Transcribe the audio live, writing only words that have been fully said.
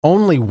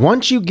Only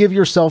once you give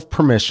yourself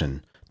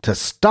permission to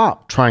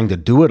stop trying to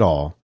do it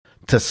all,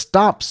 to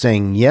stop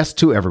saying yes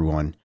to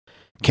everyone,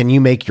 can you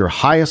make your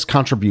highest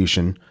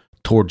contribution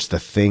towards the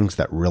things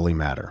that really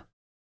matter.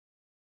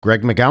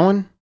 Greg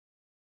McGowan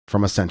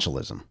from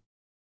Essentialism.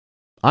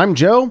 I'm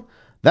Joe,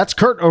 that's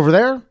Kurt over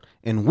there,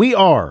 and we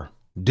are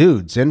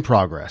Dudes in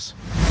Progress.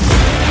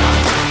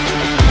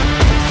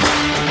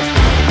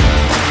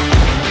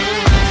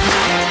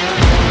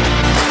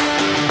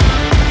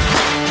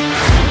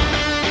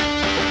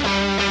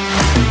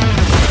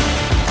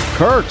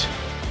 Kurt.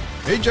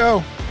 Hey, Joe.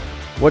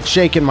 What's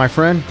shaking, my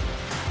friend?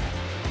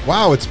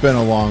 Wow, it's been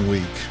a long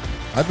week.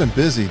 I've been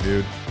busy,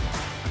 dude.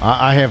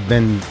 I've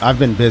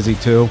been busy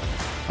too.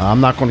 I'm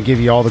not going to give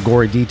you all the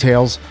gory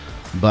details,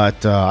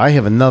 but I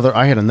had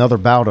another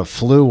bout of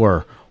flu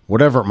or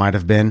whatever it might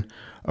have been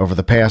over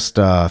the past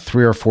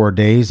 3 or 4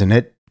 days, and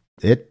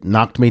it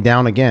knocked me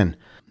down again.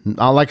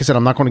 Like I said,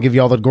 I'm not going to give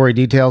you all the gory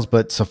details,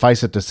 but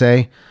suffice it to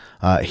say,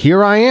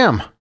 here I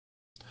am.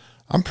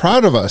 I'm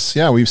proud of us.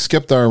 Yeah, we've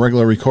skipped our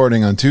regular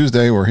recording on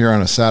Tuesday. We're here on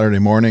a Saturday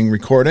morning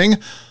recording,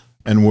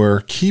 and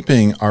we're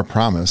keeping our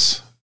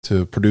promise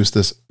to produce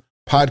this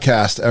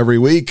podcast every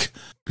week.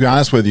 To be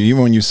honest with you,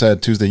 even when you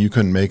said Tuesday you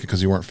couldn't make it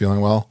because you weren't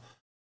feeling well,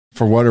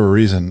 for whatever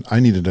reason, I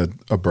needed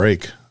a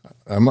break.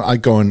 I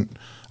go in,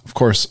 of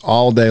course,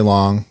 all day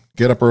long,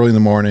 get up early in the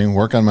morning,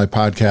 work on my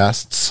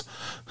podcasts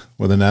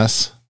with an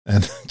S,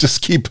 and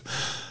just keep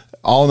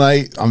all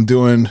night. I'm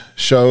doing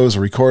shows,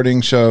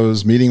 recording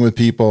shows, meeting with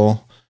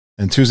people.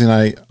 And Tuesday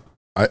night,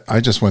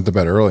 I just went to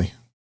bed early.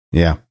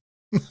 Yeah.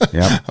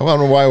 Yeah. I don't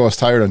know why I was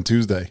tired on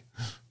Tuesday.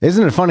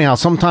 Isn't it funny how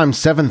sometimes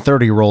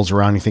 7:30 rolls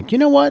around and you think, you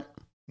know what?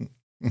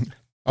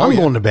 I'm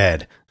going to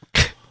bed.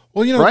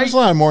 Well, you know, there's a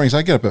lot of mornings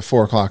I get up at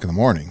 4:00 in the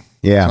morning.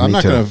 Yeah. So I'm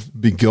not going to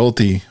be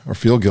guilty or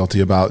feel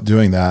guilty about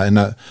doing that.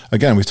 And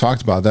again, we've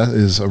talked about that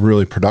is a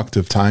really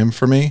productive time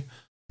for me.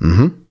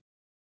 Mm-hmm.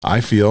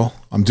 I feel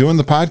I'm doing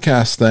the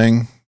podcast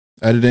thing,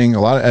 a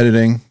lot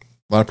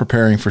of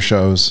preparing for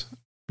shows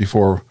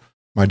before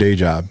my day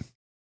job.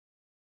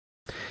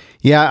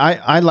 Yeah,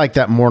 I like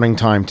that morning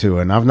time too,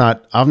 and I've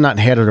not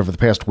had it over the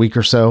past week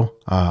or so.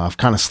 I've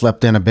kind of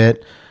slept in a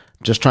bit,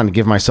 just trying to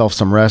give myself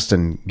some rest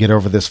and get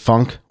over this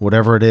funk,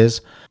 whatever it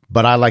is.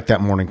 But I like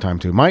that morning time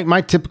too.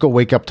 My typical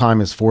wake up time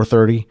is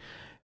 4:30.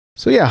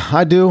 So yeah,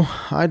 I do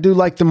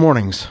like the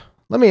mornings.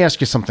 Let me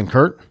ask you something,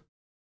 Kurt.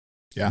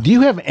 Yeah. Do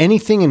you have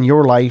anything in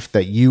your life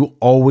that you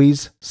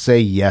always say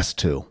yes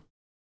to,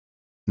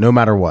 no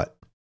matter what?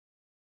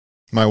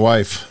 My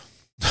wife.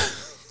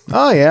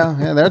 Oh,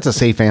 yeah, that's a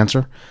safe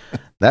answer.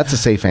 That's a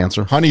safe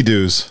answer.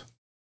 Honeydews.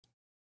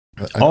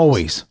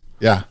 Always.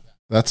 Yeah,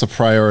 that's a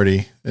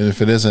priority. And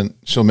if it isn't,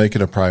 she'll make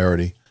it a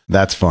priority.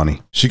 That's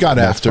funny. She got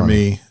after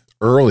me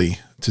early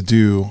to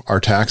do our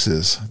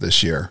taxes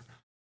this year.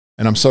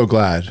 And I'm so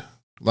glad.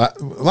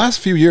 Last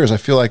few years, I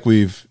feel like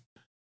we've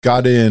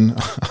got in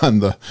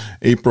on the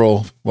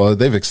April, well,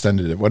 they've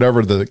extended it,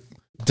 whatever the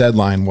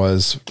deadline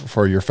was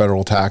for your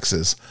federal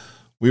taxes.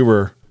 We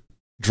were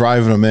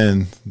driving them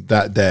in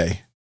that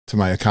day to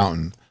my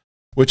accountant,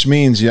 which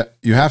means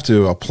you have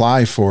to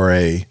apply for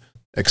a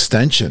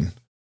extension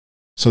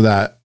so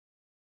that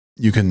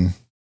you can,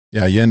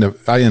 I end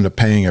up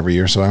paying every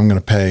year. So I'm going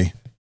to pay,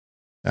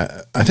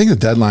 I think the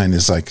deadline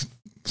is like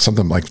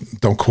something like,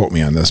 don't quote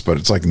me on this, but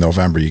it's like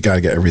November. You got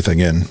to get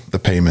everything in, the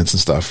payments and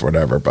stuff,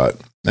 whatever. But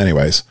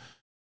anyways,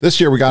 this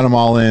year we got them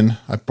all in.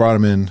 I brought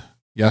them in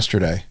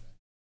yesterday,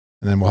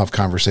 and then we'll have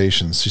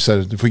conversations. She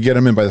said, if we get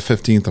them in by the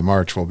 15th of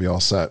March, we'll be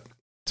all set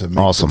to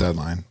make the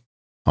deadline.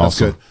 That's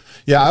good.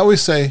 Yeah, I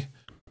always say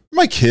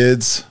my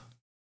kids,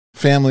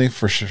 family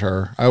for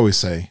sure. I always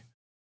say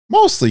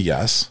mostly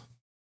yes.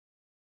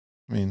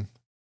 I mean,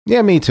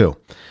 yeah, me too.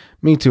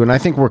 And I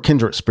think we're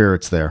kindred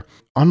spirits there.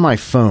 On my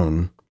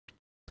phone,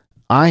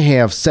 I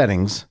have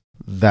settings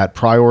that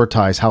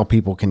prioritize how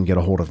people can get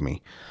a hold of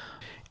me.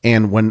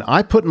 And when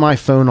I put my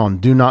phone on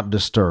Do Not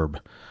Disturb,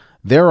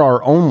 there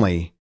are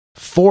only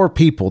 4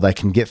 people that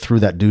can get through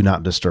that Do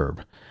Not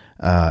Disturb.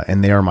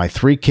 And they are my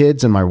 3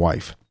 kids and my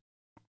wife.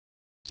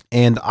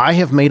 And I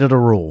have made it a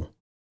rule.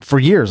 For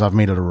years, I've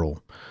made it a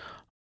rule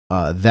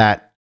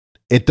that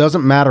it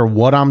doesn't matter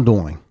what I'm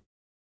doing.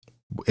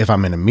 If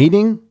I'm in a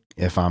meeting,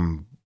 if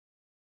I'm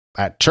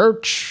at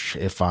church,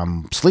 if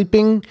I'm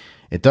sleeping,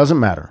 it doesn't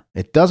matter.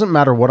 It doesn't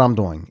matter what I'm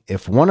doing.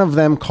 If one of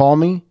them call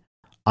me,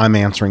 I'm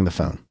answering the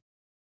phone.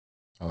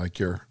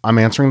 I'm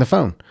answering the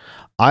phone.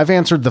 I've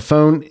answered the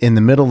phone in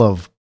the middle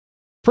of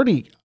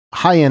pretty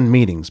high-end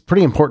meetings,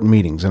 pretty important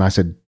meetings. And I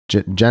said,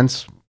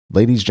 gents,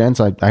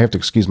 I have to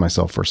excuse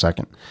myself for a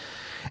second.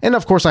 And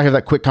of course I have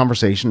that quick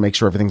conversation, make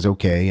sure everything's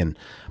okay.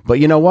 But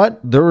you know what?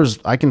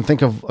 I can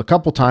think of a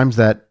couple times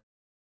that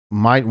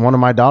one of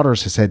my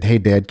daughters has said, hey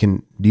Dad,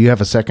 do you have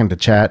a second to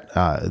chat?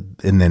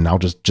 And then I'll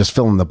just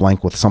fill in the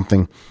blank with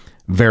something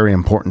very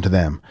important to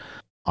them.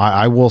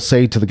 I will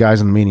say to the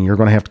guys in the meeting, you're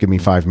going to have to give me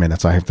 5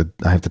 minutes. I have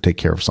to take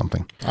care of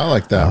something. I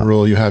like that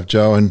rule you have,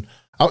 Joe. And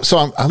so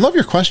I love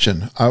your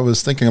question. I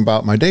was thinking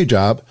about my day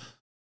job,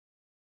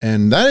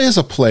 and that is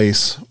a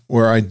place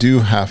where I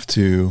do have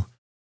to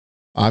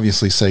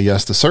obviously say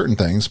yes to certain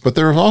things, but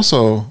there's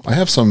also, I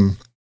have some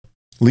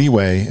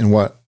leeway in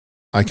what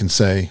I can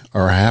say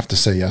or I have to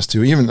say yes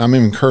to. Even I'm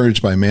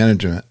encouraged by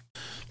management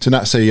to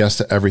not say yes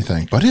to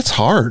everything, but it's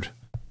hard.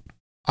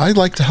 I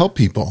like to help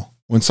people.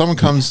 When someone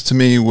comes to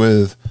me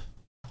with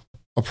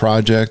a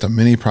project, a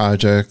mini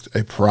project,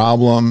 a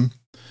problem,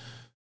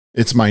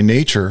 it's my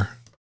nature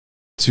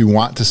to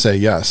want to say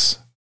yes,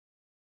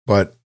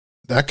 but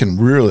that can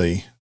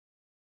really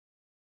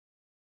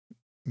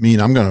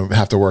mean I'm going to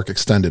have to work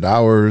extended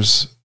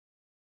hours,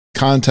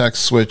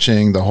 context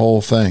switching, the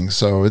whole thing.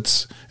 So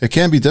it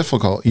can be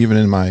difficult even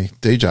in my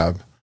day job.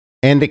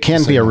 And it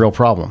can be a real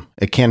problem.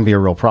 It can be a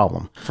real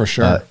problem. For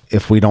sure.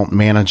 If we don't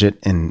manage it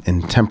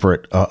and temper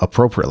it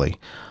appropriately.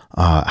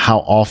 How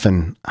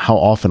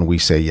often we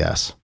say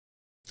yes.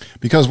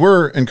 Because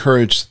we're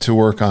encouraged to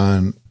work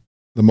on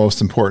the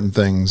most important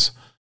things,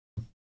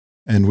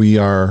 and we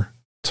are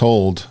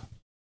told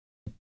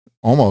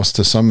almost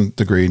to some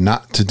degree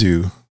not to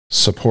do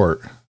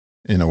support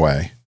in a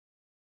way,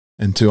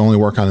 and to only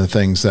work on the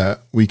things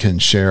that we can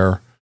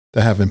share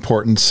that have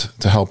importance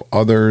to help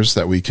others,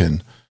 that we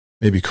can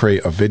maybe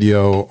create a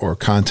video or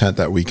content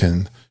that we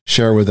can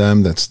share with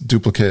them that's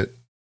duplicate,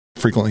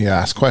 frequently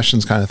asked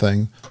questions kind of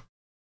thing.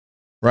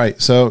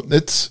 Right. So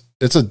it's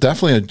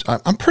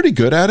I'm pretty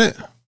good at it,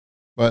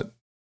 but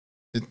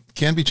it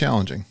can be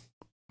challenging.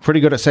 Pretty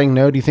good at saying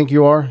no. Do you think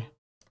you are?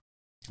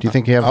 Do you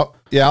think you have?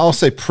 I'll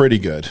say pretty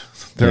good.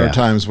 There are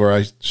times where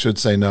I should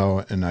say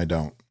no and I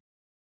don't.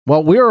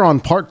 Well, we are on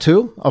part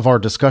 2 of our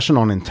discussion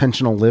on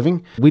intentional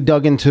living. We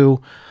dug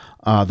into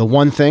The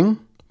One Thing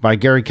by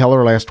Gary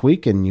Keller last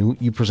week, and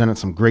you presented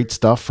some great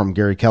stuff from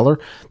Gary Keller.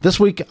 This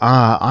week,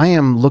 I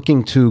am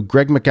looking to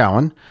Greg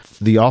McKeown,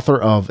 the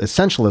author of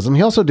Essentialism.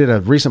 He also did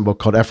a recent book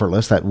called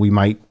Effortless that we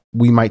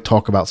might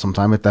talk about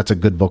sometime, if that's a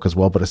good book as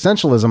well. But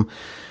Essentialism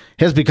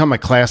has become a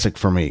classic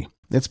for me.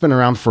 It's been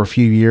around for a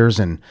few years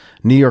and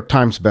New York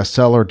Times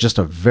bestseller, just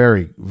a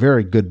very,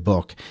 very good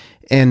book.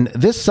 And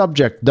this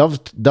subject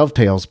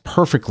dovetails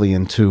perfectly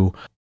into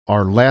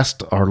our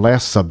last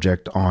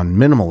subject on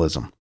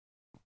minimalism.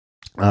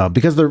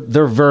 Because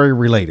they're very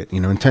related,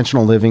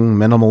 intentional living,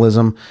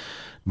 minimalism,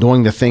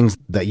 doing the things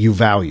that you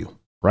value,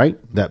 right?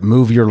 That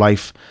move your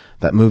life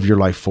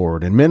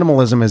forward. And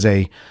minimalism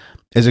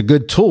is a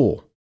good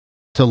tool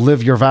to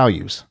live your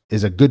values,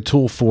 is a good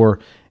tool for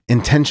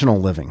intentional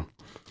living.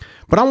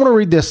 But I want to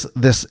read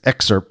this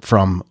excerpt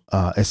from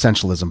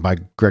Essentialism by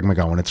Greg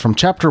McKeown. It's from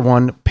chapter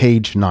 1,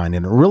 page 9,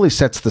 and it really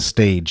sets the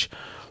stage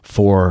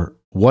for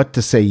what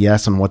to say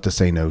yes and what to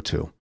say no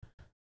to.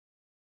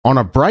 On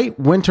a bright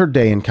winter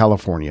day in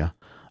California,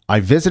 I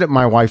visited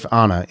my wife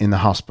Anna in the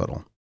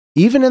hospital.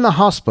 Even in the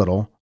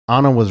hospital,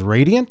 Anna was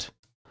radiant,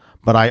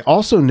 but I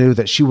also knew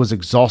that she was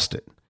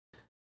exhausted.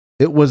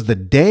 It was the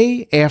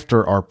day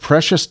after our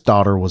precious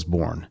daughter was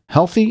born,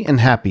 healthy and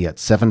happy at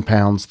 7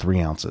 pounds,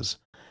 3 ounces.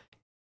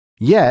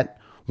 Yet,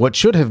 what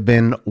should have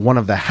been one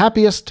of the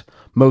happiest,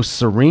 most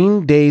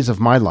serene days of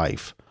my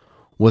life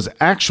was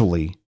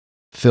actually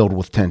filled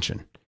with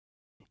tension.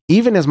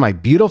 Even as my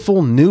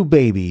beautiful new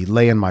baby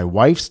lay in my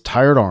wife's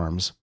tired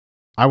arms,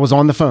 I was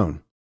on the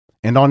phone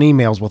and on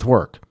emails with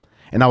work,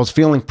 and I was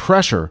feeling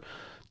pressure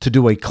to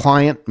do a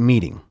client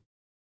meeting.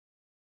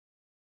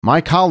 My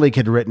colleague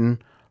had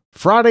written,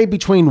 "Friday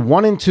between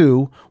 1 and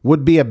 2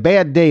 would be a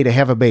bad day to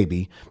have a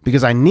baby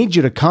because I need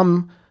you to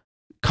come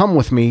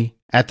with me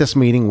at this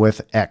meeting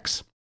with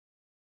X."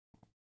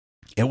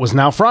 It was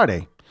now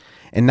Friday,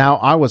 and now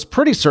I was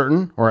pretty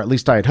certain, or at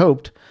least I had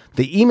hoped,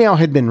 the email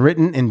had been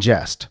written in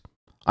jest.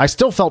 I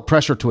still felt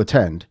pressure to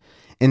attend.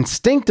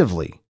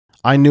 Instinctively,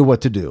 I knew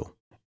what to do.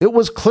 It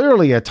was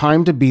clearly a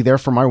time to be there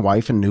for my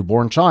wife and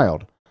newborn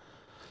child.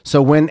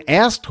 So when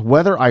asked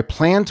whether I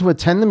planned to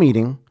attend the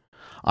meeting,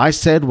 I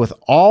said with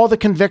all the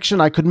conviction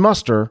I could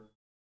muster,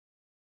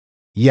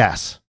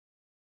 yes.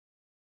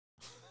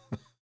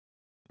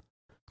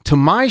 To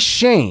my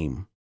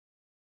shame,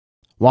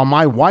 while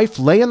my wife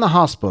lay in the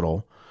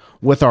hospital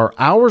with our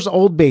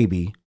hours-old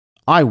baby,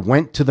 I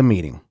went to the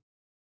meeting.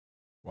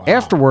 Wow.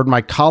 Afterward,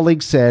 my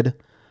colleague said,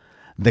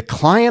 "The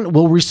client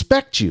will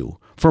respect you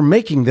for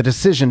making the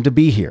decision to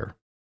be here."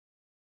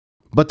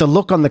 But the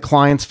look on the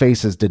client's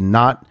faces did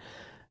not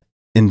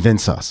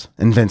convince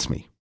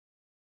me.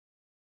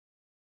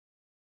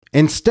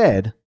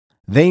 Instead,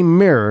 they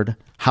mirrored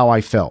how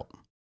I felt.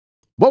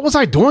 What was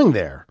I doing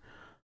there?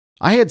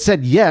 I had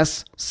said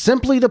yes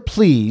simply to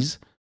please,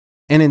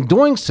 and in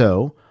doing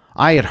so,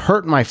 I had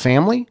hurt my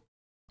family,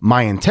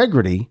 my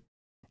integrity,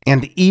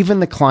 and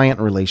even the client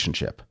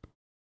relationship.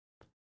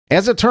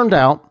 As it turned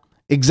out,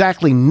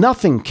 exactly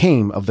nothing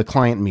came of the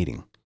client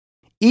meeting.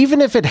 Even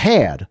if it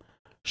had,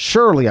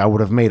 surely I would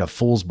have made a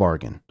fool's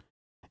bargain.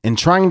 In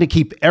trying to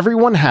keep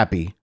everyone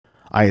happy,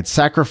 I had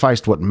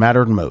sacrificed what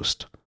mattered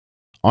most.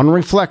 On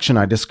reflection,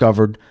 I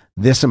discovered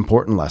this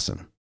important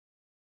lesson.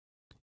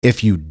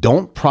 If you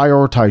don't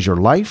prioritize your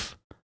life,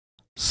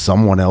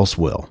 someone else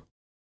will.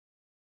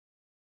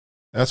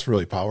 That's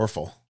really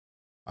powerful.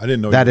 I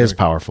didn't know that is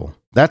powerful.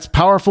 That's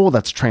powerful.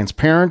 That's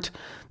transparent.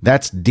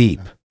 That's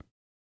deep.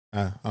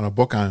 On a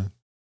book on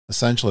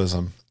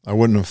essentialism. I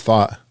wouldn't have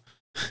thought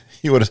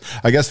he would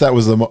have. I guess that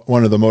was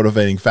one of the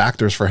motivating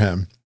factors for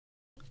him.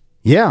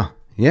 Yeah.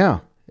 Yeah.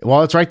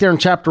 Well, it's right there in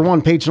chapter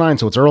 1, page 9.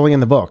 So it's early in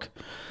the book.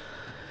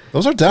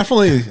 Those are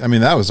definitely, I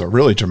mean, that was a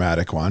really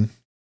dramatic one.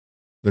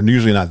 They're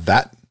usually not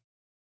that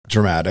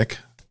dramatic.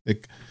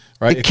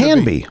 Right? It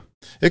can be.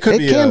 It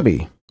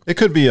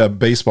could be a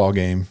baseball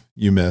game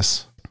you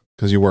miss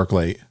because you work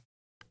late.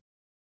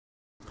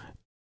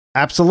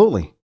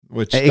 Absolutely.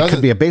 Which it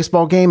could be a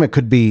baseball game. It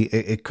could be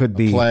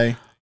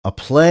a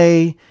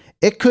play.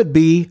 It could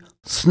be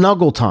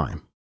snuggle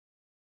time.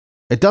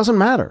 It doesn't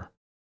matter.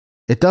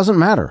 It doesn't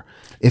matter.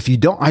 If you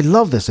don't, I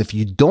love this. If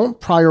you don't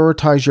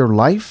prioritize your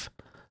life,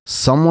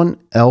 someone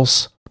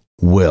else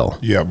will.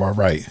 Yeah, well,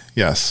 right.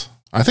 Yes.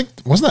 I think,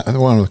 wasn't that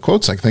one of the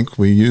quotes I think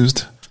we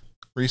used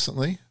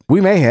recently? We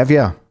may have,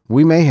 yeah.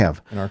 We may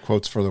have. In our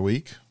quotes for the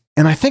week.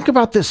 And I think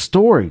about this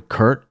story,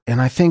 Kurt,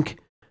 and I think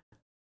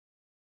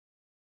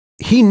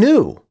he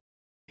knew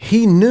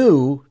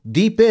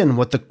deep in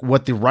what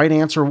the right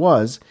answer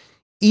was,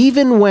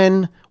 even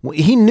when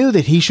he knew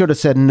that he should have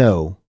said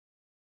no.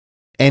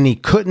 And he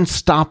couldn't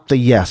stop the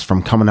yes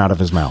from coming out of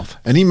his mouth.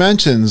 And he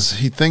mentions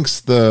he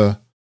thinks the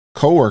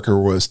coworker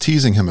was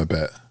teasing him a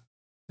bit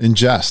in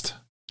jest,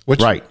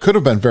 which could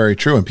have been very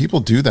true. And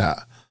people do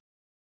that.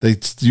 They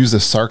use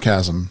this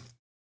sarcasm.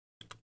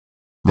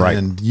 Right.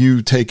 And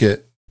you take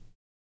it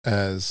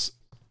as,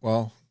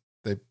 well,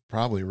 they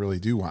probably really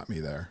do want me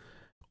there.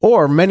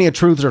 Or many a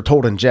truths are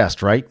told in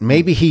jest, right?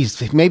 Maybe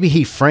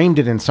he framed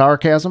it in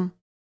sarcasm,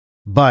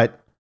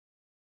 but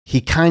he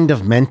kind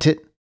of meant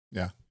it.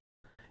 Yeah.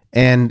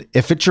 And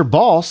if it's your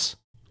boss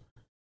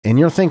and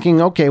you're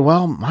thinking, okay,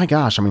 well, my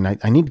gosh, I mean,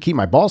 I need to keep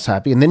my boss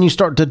happy. And then you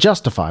start to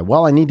justify,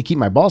 well, I need to keep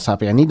my boss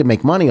happy. I need to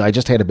make money. I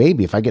just had a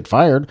baby. If I get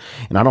fired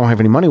and I don't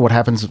have any money, what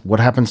happens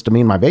to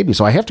me and my baby?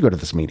 So I have to go to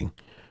this meeting,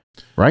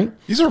 right?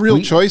 These are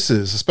real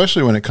choices,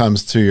 especially when it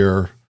comes to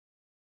your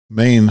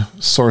main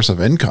source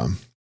of income.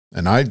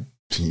 And I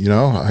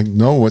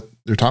know what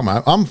you're talking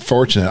about. I'm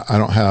fortunate. I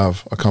don't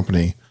have a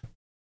company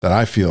that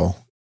I feel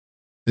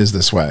is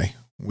this way.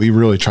 We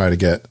really try to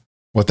get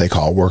what they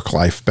call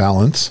work-life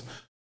balance,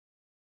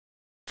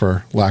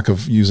 for lack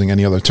of using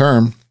any other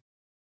term.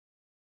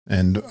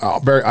 And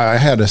I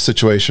had a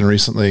situation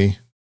recently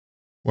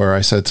where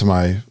I said to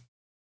my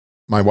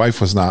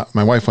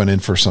wife went in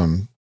for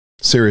some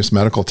serious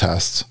medical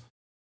tests.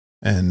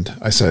 And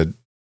I said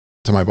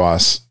to my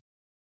boss,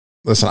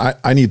 listen,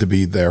 I need to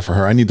be there for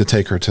her. I need to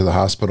take her to the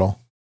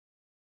hospital.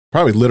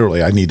 Probably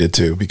literally I needed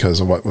to because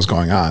of what was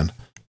going on.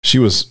 She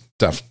was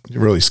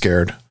really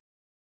scared.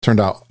 Turned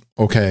out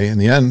okay in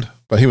the end,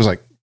 but he was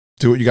like,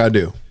 do what you got to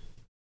do.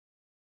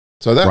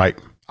 So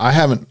I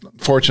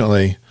haven't,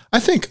 fortunately, I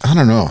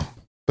don't know,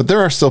 but there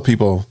are still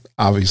people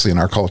obviously in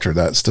our culture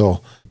that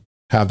still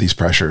have these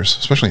pressures,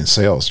 especially in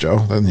sales,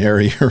 Joe, in the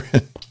area you're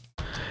in.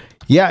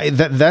 Yeah,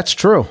 that's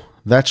true.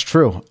 That's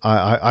true.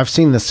 I've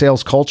seen the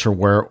sales culture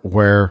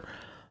where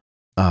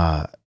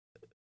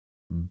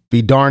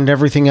be darned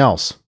everything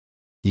else.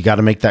 You got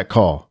to make that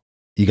call.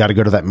 You got to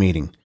go to that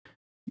meeting.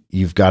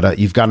 You've got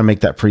to make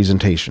that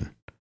presentation.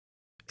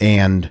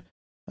 And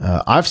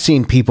I've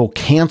seen people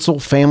cancel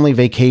family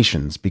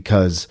vacations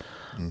because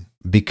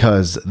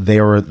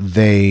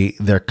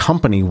their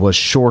company was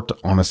short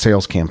on a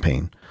sales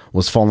campaign,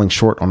 was falling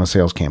short on a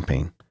sales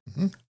campaign.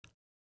 Mm-hmm.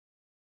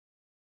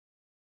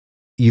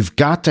 You've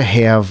got to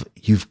have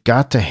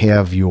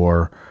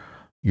your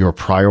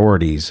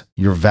priorities,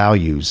 your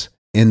values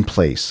in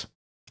place.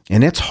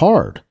 And it's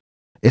hard.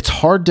 It's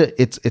hard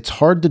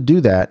to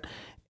do that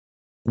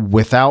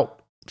without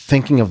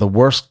thinking of the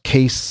worst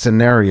case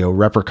scenario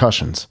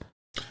repercussions.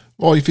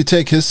 Well, if you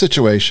take his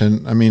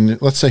situation, I mean,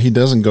 let's say he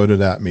doesn't go to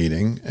that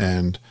meeting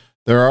and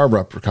there are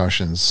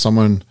repercussions.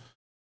 Someone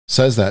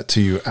says that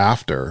to you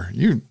after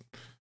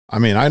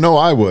I know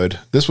I would.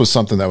 This was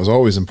something that was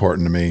always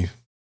important to me,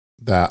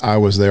 that I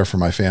was there for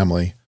my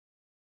family.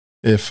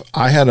 If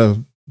I had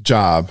a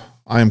job,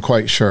 I am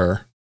quite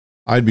sure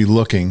I'd be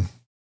looking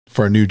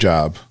for a new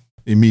job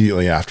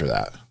immediately after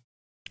that.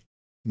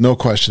 No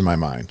question in my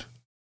mind.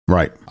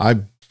 Right. I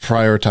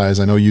prioritize,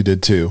 I know you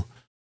did too.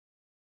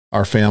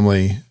 Our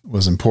family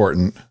was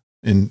important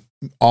in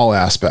all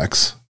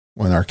aspects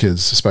when our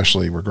kids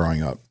especially were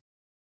growing up.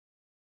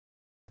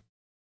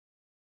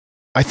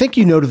 I think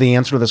you know the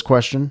answer to this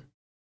question.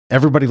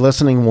 Everybody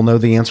listening will know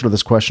the answer to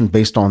this question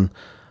based on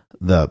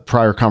the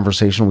prior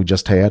conversation we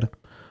just had.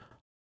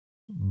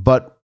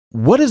 But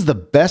what is the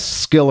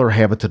best skill or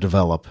habit to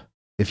develop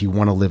if you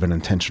want to live an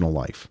intentional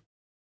life?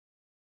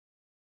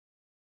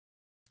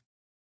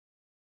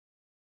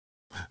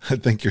 I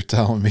think you're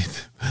telling me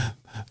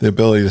the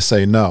ability to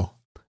say no.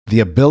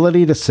 The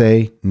ability to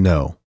say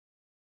no.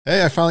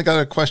 Hey, I finally got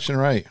a question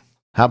right.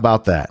 How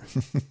about that?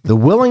 The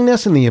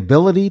willingness and the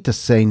ability to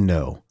say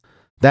no.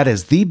 That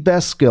is the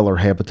best skill or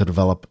habit to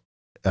develop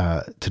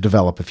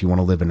if you want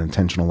to live an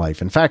intentional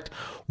life. In fact,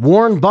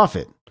 Warren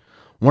Buffett,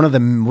 one of the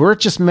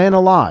richest men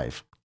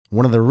alive,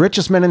 one of the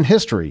richest men in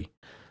history,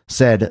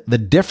 said the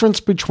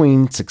difference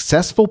between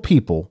successful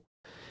people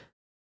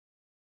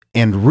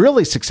And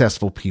really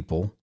successful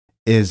people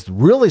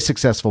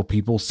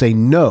say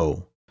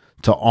no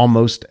to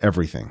almost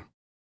everything.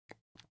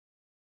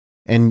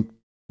 And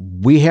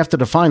we have to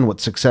define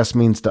what success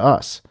means to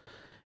us.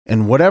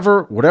 And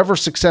whatever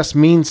success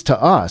means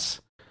to us,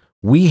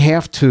 we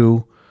have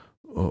to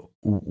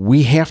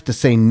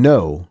say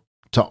no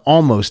to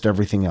almost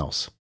everything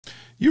else.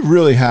 You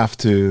really have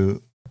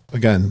to,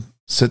 again,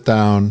 sit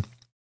down,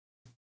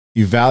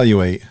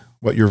 evaluate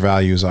what your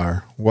values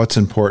are, what's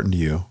important to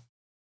you.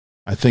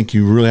 I think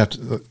you really have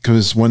to,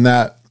 because when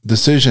that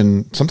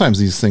decision, sometimes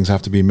these things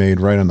have to be made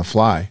right on the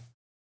fly.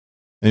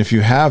 And if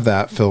you have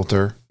that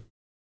filter,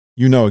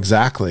 you know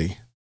exactly.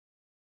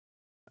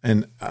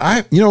 And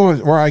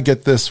where I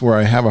get this, where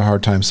I have a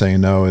hard time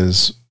saying no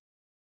is,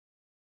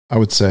 I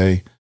would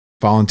say,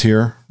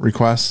 volunteer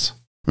requests.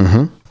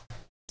 Mm-hmm.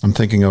 I'm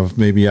thinking of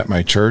maybe at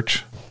my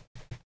church,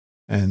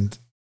 and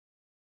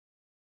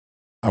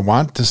I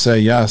want to say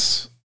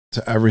yes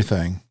to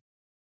everything,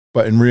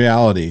 but in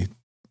reality,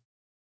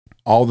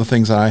 all the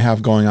things that I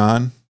have going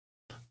on,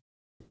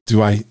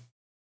 do I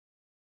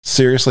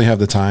seriously have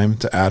the time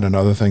to add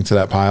another thing to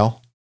that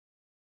pile?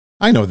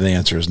 I know the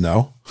answer is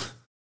no.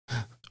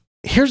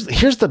 Here's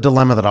the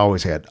dilemma that I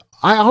always had.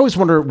 I always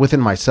wonder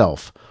within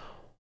myself,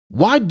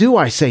 why do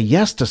I say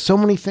yes to so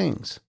many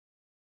things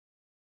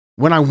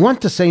when I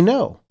want to say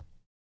no?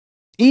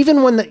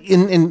 Even when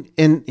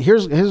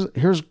here's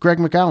Greg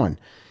McGowan.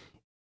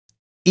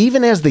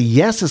 Even as the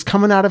yes is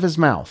coming out of his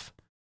mouth,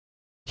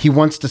 he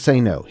wants to say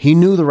no. He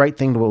knew the right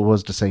thing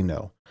was to say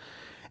no.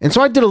 And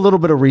so I did a little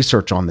bit of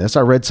research on this.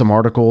 I read some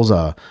articles,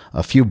 a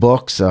few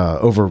books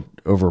over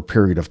a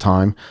period of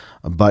time.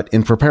 But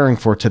in preparing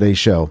for today's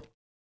show,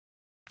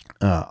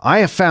 I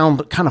have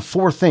found kind of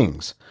 4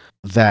 things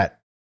that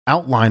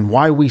outline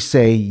why we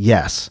say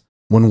yes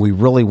when we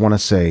really want to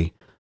say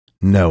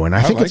no. And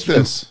I think like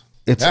this.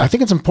 I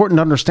think it's important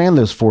to understand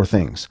those 4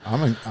 things.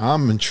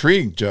 I'm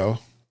intrigued, Joe.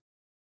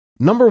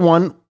 Number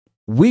 1,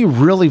 we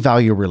really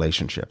value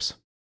relationships.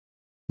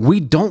 We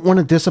don't want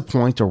to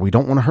disappoint or we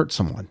don't want to hurt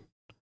someone.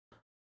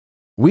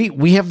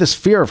 We have this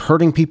fear of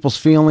hurting people's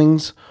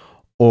feelings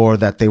or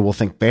that they will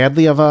think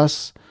badly of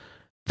us.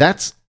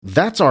 That's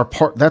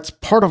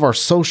part of our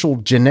social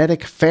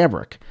genetic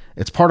fabric.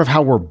 It's part of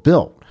how we're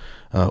built.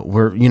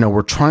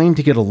 We're trying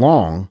to get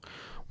along.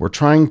 We're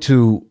trying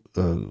to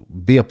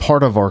be a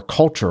part of our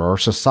culture, our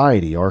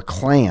society, our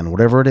clan,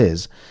 whatever it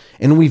is.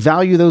 And we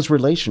value those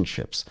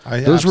relationships.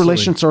 Those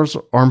relationships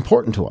are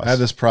important to us. I have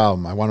this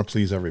problem. I want to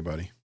please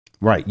everybody.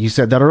 Right. You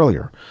said that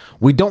earlier.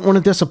 We don't want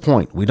to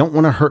disappoint. We don't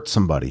want to hurt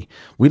somebody.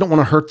 We don't want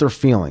to hurt their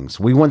feelings.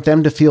 We want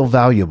them to feel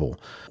valuable.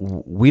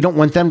 We don't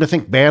want them to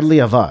think badly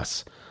of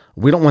us.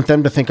 We don't want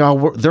them to think,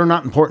 oh, they're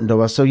not important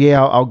to us. So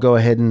yeah, I'll go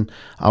ahead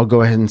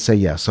and say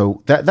yes.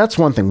 So that's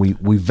one thing.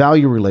 We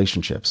value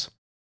relationships.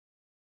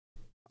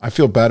 I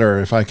feel better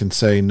if I can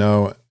say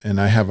no and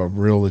I have a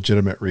real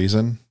legitimate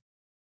reason.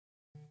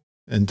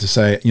 And to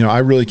say, I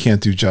really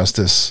can't do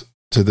justice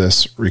to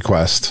this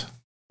request.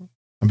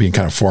 I'm being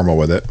kind of formal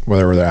with it,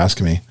 whatever they're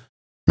asking me.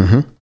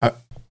 Mm-hmm.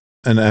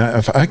 And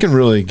if I can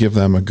really give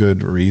them a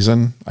good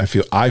reason, I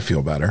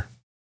feel better.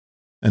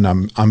 And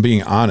I'm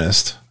being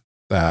honest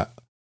that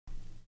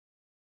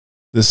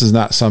this is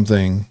not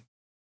something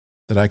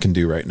that I can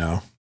do right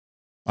now.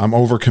 I'm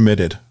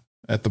overcommitted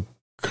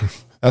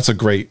that's a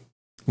great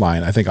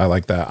line. I think I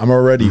like that. I'm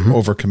already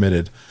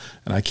overcommitted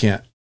and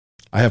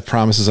I have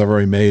promises I've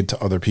already made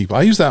to other people.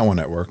 I use that one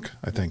at work,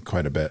 I think,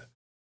 quite a bit.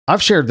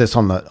 I've shared this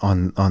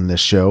on this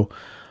show.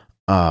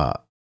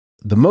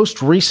 The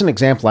most recent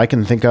example I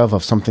can think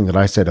of something that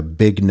I said a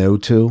big no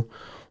to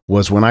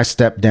was when I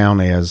stepped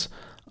down as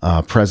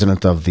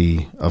president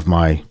of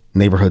my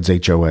neighborhood's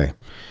HOA.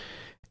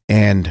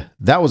 And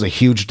that was a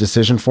huge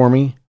decision for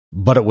me,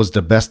 but it was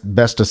the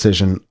best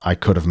decision I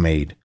could have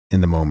made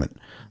in the moment.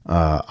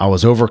 I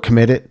was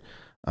overcommitted,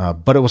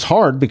 but it was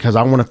hard because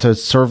I wanted to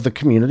serve the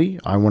community.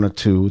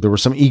 There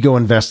was some ego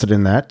invested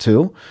in that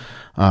too.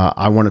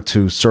 I wanted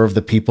to serve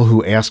the people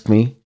who asked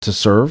me to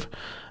serve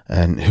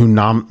and who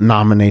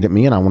nominated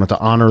me. And I wanted to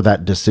honor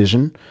that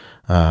decision,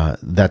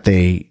 that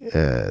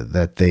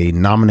they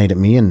nominated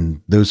me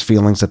and those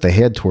feelings that they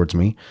had towards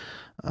me.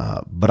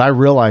 But I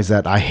realized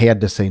that I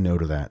had to say no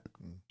to that.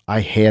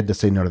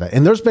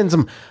 And there's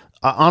been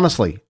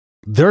honestly,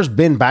 there's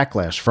been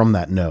backlash from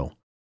that no.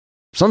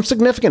 Some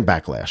significant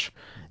backlash.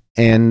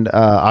 And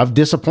I've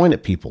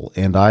disappointed people.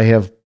 And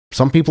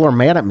some people are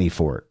mad at me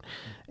for it.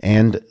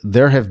 And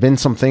there have been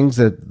some things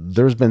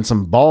there's been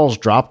some balls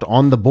dropped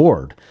on the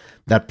board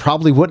that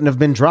probably wouldn't have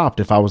been dropped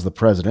if I was the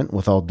president,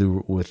 with all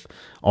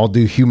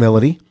due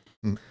humility.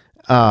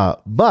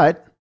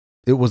 But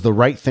it was the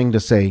right thing to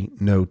say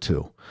no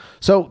to.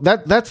 So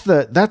that's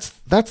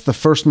the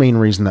first main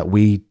reason that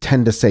we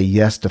tend to say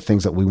yes to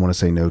things that we want to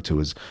say no to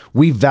is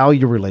we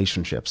value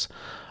relationships.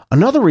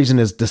 Another reason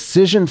is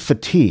decision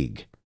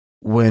fatigue.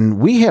 When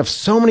we have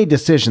so many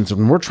decisions,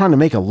 when we're trying to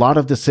make a lot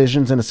of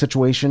decisions in a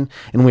situation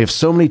and we have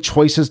so many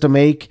choices to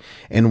make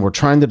and we're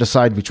trying to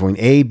decide between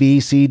A, B,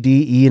 C,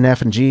 D, E, and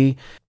F, and G,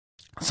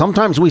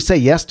 sometimes we say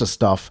yes to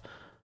stuff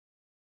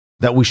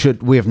that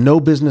we have no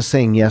business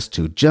saying yes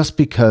to just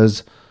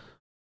because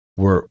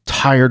we're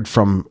tired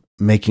from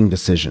making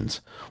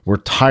decisions. We're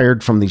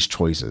tired from these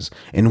choices.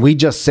 And we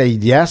just say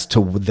yes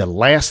to the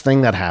last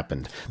thing that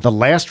happened, the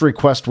last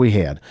request we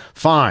had.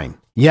 Fine.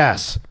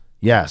 Yes.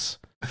 Yes.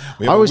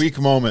 We have a weak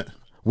moment.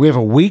 We have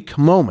a weak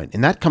moment,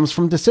 and that comes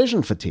from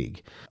decision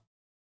fatigue.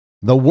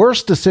 The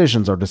worst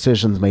decisions are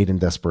decisions made in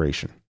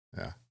desperation.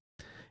 Yeah.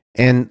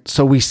 And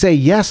so we say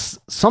yes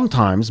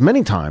sometimes,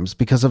 many times,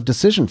 because of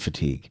decision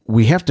fatigue.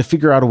 We have to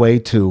figure out a way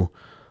to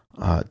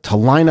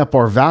line up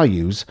our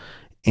values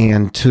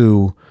and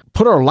to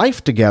put our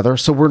life together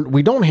so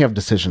we don't have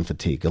decision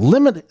fatigue.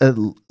 Limit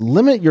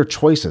your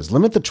choices.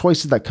 Limit the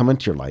choices that come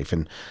into your life,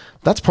 and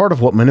that's part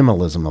of what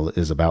minimalism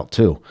is about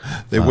too.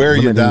 They wear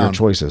you down. Your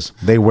choices.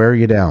 They wear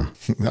you down.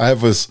 I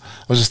was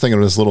just thinking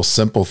of this little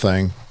simple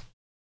thing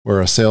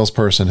where a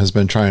salesperson has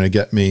been trying to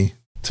get me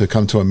to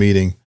come to a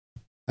meeting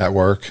at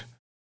work,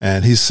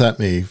 and he sent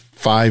me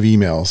 5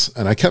 emails,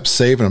 and I kept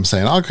saving them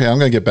saying, okay, I'm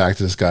going to get back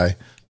to this guy.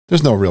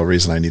 There's no real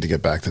reason I need to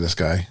get back to this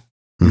guy.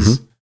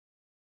 He's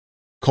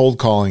cold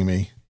calling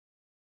me.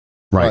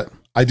 Right. But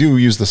I do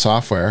use the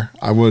software.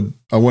 I wouldn't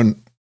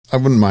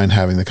mind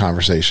having the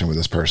conversation with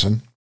this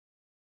person.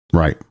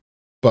 Right.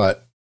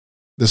 But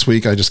this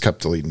week I just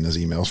kept deleting his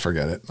emails.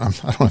 Forget it. I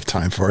don't have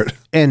time for it.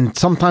 And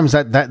sometimes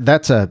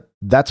that's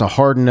a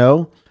hard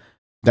no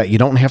that you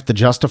don't have to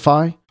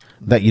justify,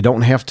 that you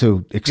don't have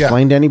to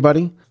explain to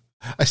anybody.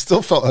 I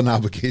still felt an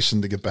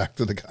obligation to get back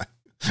to the guy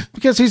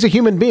because he's a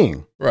human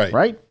being. Right.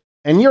 Right.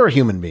 And you're a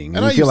human being.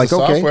 And you I feel use like,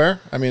 the software.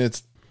 I mean,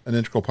 it's an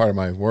integral part of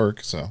my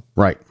work. So.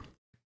 Right.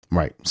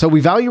 Right. So we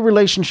value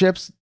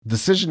relationships.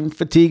 Decision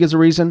fatigue is a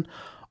reason.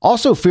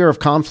 Also fear of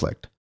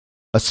conflict,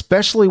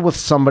 especially with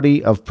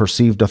somebody of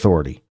perceived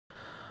authority,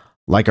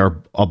 like a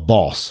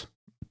boss,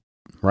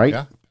 right?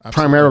 Yeah,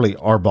 primarily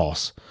our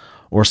boss,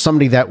 or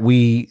somebody that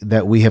we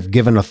have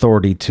given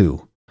authority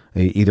to,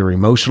 either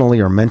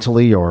emotionally or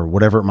mentally or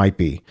whatever it might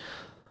be.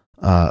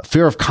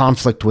 Fear of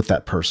conflict with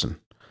that person.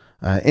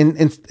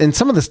 And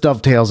some of this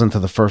dovetails into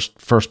the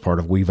first part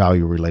of we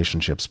value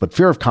relationships, but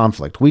fear of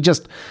conflict. We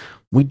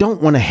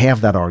don't want to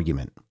have that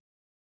argument.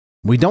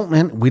 We don't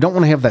want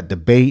to have that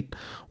debate.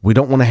 We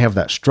don't want to have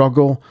that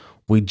struggle.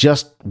 We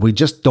just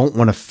don't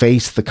want to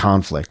face the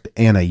conflict.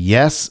 And a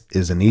yes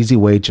is an easy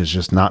way to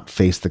just not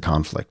face the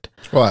conflict.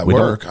 Well, at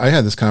work, I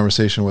had this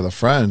conversation with a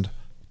friend,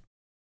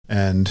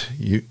 and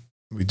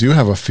we do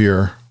have a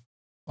fear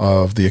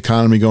of the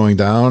economy going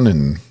down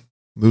and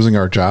losing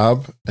our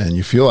job. And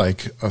you feel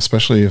like,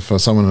 especially if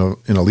someone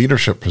in a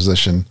leadership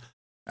position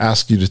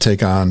asks you to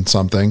take on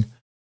something,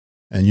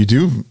 and you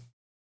do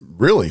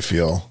really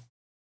feel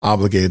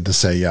obligated to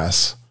say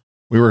yes.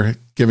 We were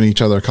giving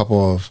each other a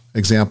couple of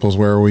examples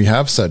where we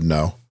have said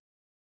no.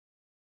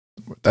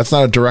 That's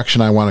not a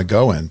direction I want to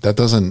go in.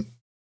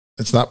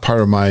 It's not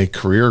part of my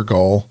career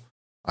goal.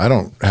 I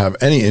don't have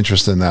any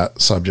interest in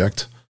that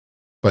subject,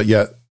 but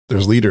yet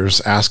there's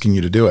leaders asking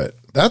you to do it.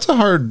 That's a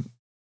hard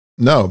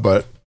no,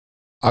 but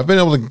I've been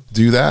able to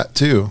do that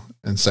too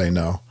and say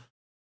no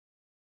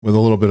with a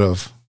little bit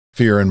of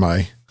fear in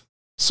my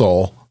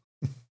soul.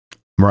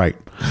 Right.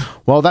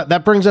 Well,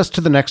 that brings us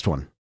to the next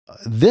one.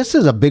 This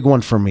is a big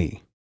one for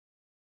me.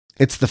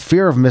 It's the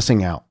fear of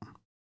missing out.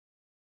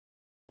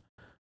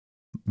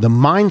 The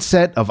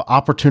mindset of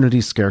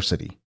opportunity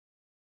scarcity.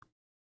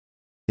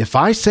 If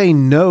I say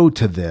no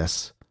to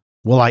this,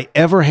 will I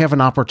ever have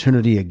an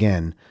opportunity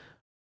again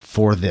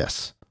for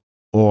this?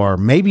 Or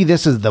maybe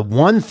this is the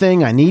one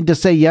thing I need to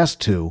say yes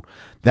to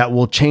that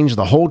will change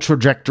the whole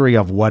trajectory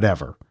of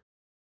whatever.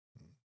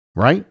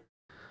 Right?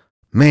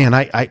 Man,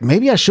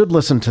 maybe I should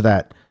listen to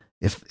that.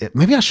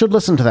 Maybe I should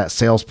listen to that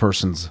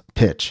salesperson's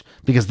pitch,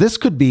 because this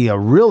could be a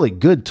really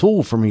good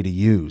tool for me to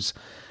use.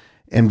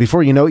 And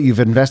before you know it,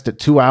 you've invested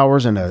 2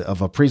 hours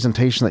of a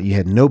presentation that you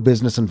had no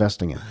business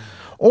investing in.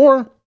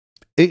 Or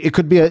it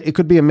could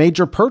be a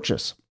major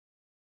purchase.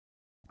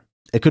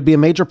 It could be a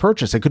major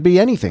purchase. It could be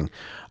anything.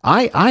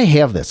 I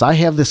have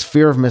this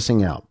fear of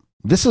missing out.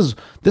 This is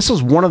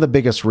one of the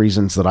biggest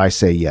reasons that I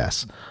say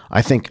yes.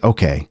 I think,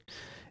 okay,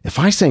 if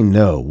I say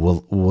no,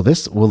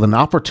 will an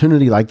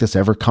opportunity like this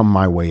ever come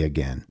my way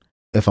again?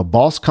 If a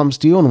boss comes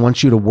to you and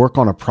wants you to work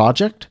on a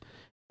project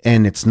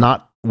and it's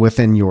not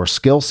within your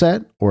skill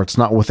set, or it's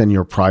not within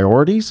your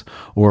priorities,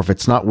 or if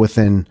it's not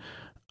within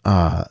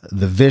the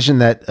vision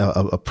that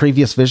a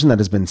previous vision that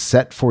has been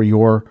set for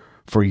your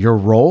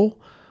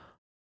role,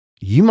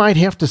 you might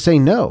have to say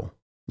no.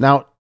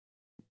 Now,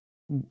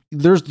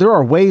 there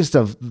are ways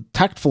of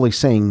tactfully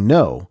saying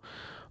no,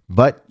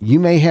 but you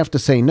may have to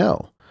say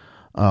no.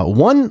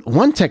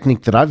 One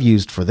technique that I've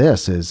used for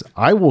this is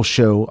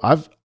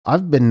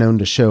I've been known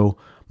to show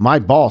my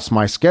boss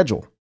my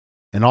schedule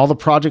and all the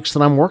projects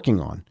that I'm working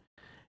on.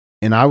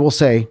 And I will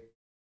say,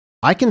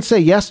 I can say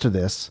yes to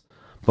this,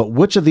 but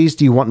which of these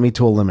do you want me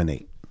to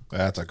eliminate?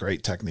 That's a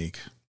great technique.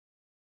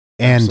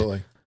 And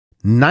Absolutely.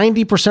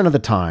 90% of the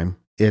time,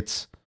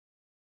 it's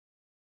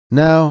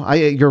No,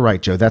 you're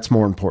right, Joe. That's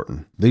more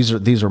important. These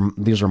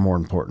are more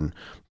important.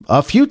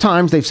 A few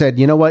times they've said,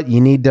 you know what, you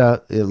need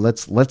to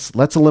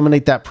let's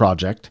eliminate that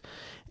project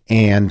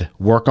and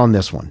work on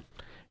this one.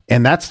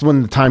 And that's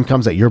when the time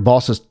comes that your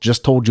boss has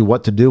just told you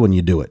what to do and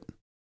you do it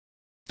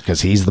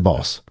because he's the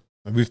boss.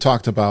 We've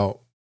talked about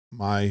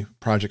my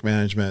project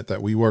management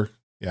that we work,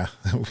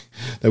 that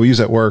we use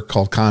at work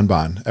called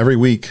Kanban. Every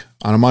week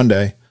on a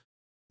Monday,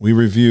 we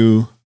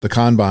review the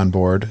Kanban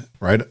board,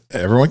 right?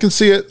 Everyone can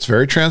see it. It's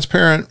very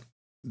transparent.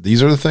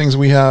 These are the things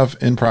we have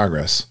in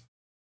progress.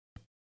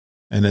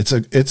 And it's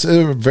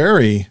a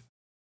very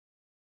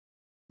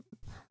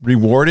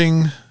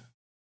rewarding.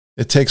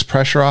 It takes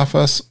pressure off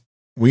us.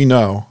 We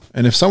know.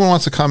 And if someone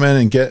wants to come in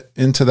and get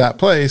into that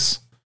place,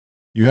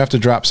 you have to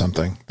drop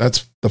something.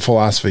 That's the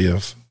philosophy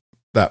of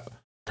that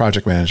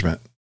project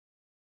management.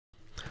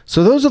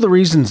 So those are the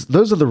reasons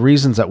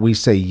that we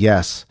say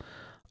yes.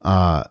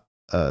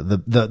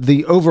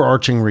 The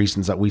overarching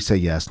reasons that we say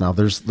yes. Now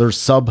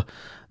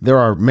there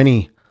are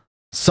many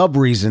sub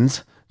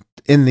reasons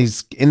in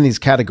these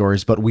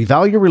categories, but we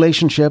value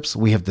relationships,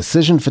 we have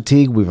decision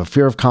fatigue, we have a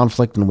fear of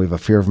conflict, and we have a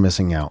fear of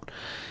missing out.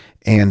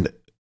 And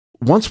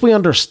once we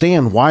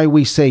understand why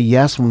we say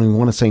yes when we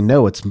want to say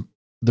no,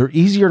 they're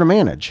easier to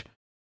manage.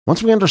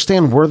 Once we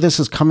understand where this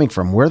is coming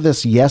from, where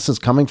this yes is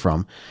coming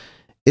from,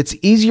 it's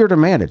easier to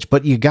manage,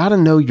 but you got to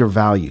know your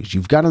values.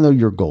 You've got to know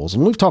your goals.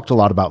 And we've talked a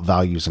lot about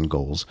values and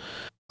goals.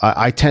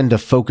 I tend to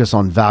focus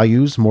on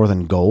values more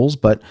than goals,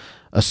 but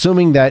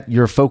assuming that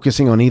you're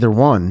focusing on either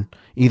one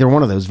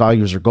of those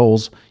values or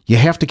goals, you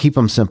have to keep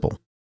them simple.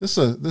 This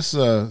is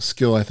a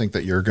skill I think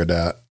that you're good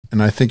at.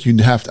 And I think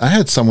you'd have to, I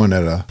had someone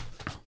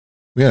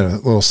we had a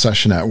little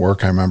session at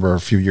work, I remember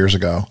a few years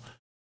ago,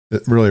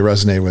 that really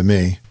resonated with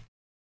me.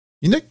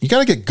 You got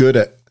to get good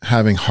at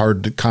having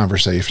hard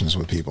conversations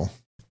with people.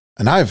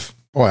 And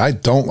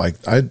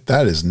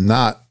that is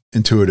not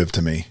intuitive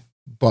to me,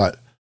 but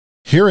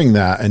hearing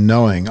that and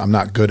knowing I'm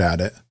not good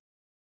at it.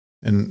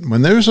 And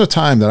when there's a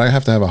time that I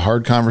have to have a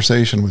hard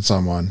conversation with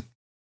someone,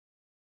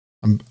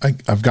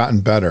 I've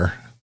gotten better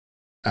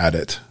at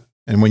it.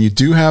 And when you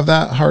do have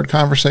that hard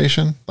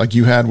conversation, like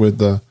you had with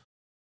the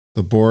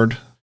board,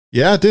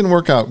 it didn't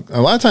work out.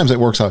 A lot of times it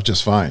works out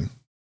just fine.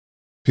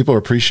 People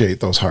appreciate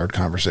those hard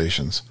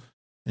conversations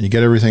and you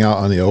get everything out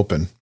on the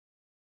open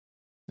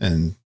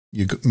and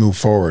you move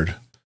forward.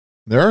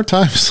 There are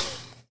times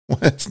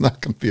when it's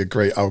not going to be a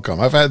great outcome.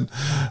 I've had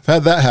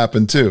that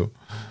happen too,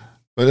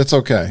 but it's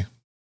okay.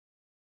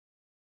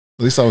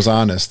 At least I was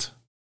honest.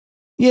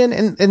 Yeah,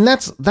 and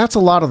that's a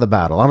lot of the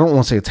battle. I don't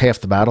want to say it's half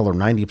the battle or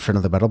 90%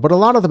 of the battle, but a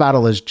lot of the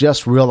battle is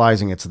just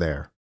realizing it's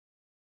there.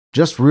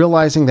 Just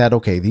realizing that,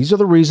 okay, these are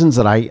the reasons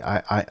that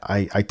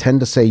I tend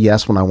to say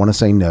yes when I want to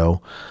say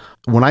no.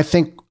 When I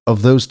think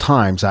of those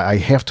times, I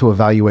have to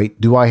evaluate,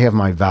 do I have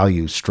my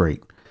values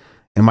straight?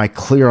 Am I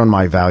clear on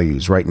my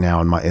values right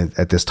now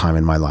at this time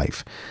in my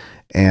life?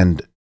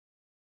 And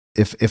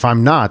if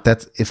I'm not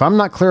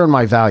clear on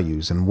my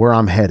values and where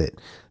I'm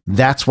headed,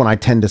 that's when I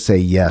tend to say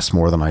yes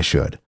more than I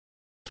should.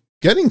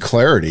 Getting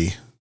clarity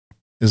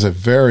is a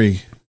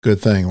very good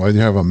thing. Whether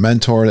you have a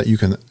mentor that you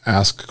can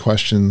ask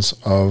questions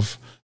of,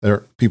 there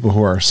are people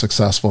who are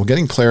successful,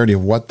 getting clarity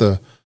of what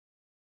the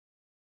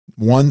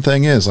one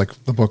thing is,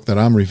 like the book that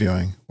I'm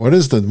reviewing. What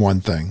is the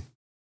one thing?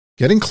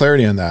 Getting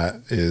clarity on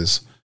that is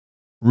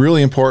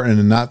really important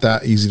and not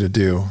that easy to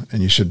do.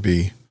 And you should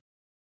be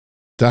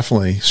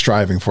definitely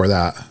striving for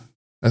that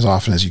as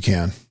often as you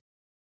can.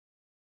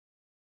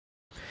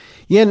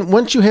 Yeah, and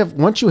once you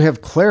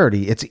have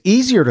clarity, it's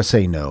easier to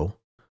say no,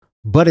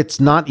 but it's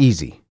not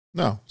easy.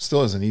 No,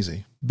 still isn't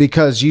easy.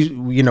 Because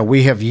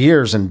we have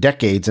years and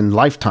decades and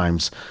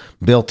lifetimes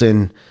built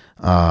into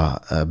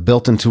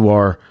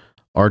our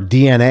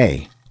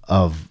DNA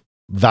of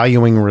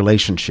valuing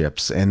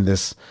relationships and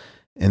this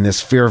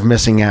fear of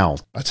missing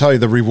out. I tell you,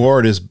 the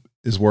reward is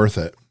worth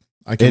it.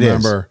 I can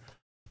remember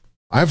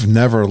I've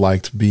never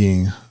liked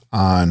being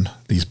on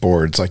these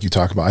boards like you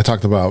talk about. I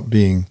talked about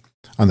being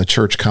on the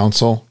church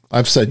council.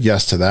 I've said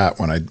yes to that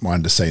when I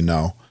wanted to say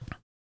no.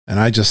 And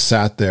I just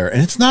sat there,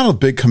 and it's not a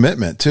big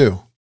commitment too,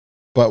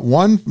 but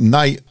one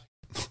night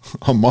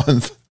a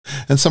month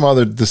and some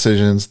other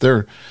decisions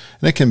there,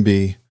 and it can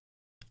be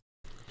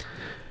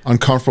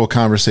uncomfortable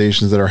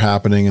conversations that are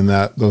happening in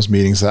those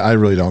meetings that I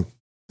really don't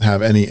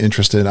have any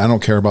interest in. I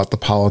don't care about the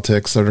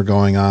politics that are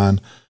going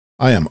on.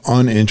 I am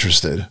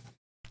uninterested.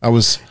 I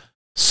was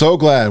so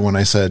glad when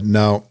I said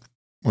no,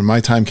 when my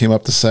time came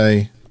up to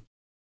say,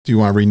 do you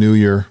want to renew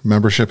your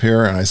membership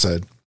here? And I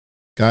said,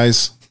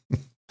 guys,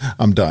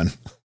 I'm done.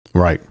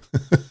 Right.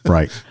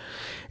 Right.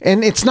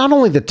 And it's not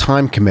only the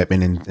time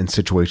commitment in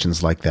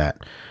situations like that.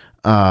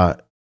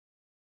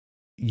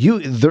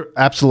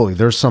 Absolutely.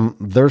 There's some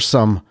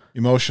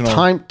emotional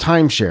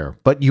timeshare,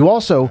 but you're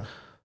also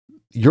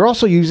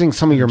using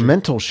some of your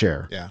mental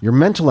share, your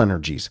mental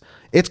energies.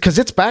 It's because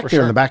it's back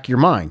there in the back of your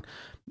mind.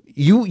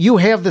 You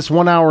have this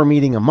 1 hour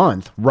meeting a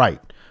month,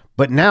 right?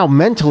 But now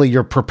mentally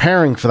you're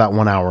preparing for that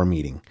 1 hour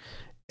meeting.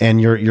 and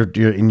you're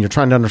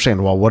trying to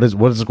understand, well, what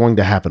is going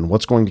to happen?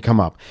 What's going to come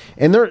up?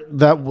 And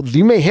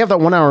you may have that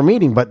 1 hour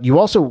meeting, but you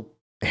also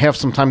have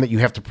some time that you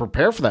have to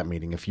prepare for that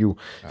meeting if you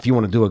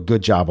want to do a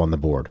good job on the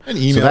board. And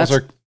emails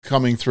are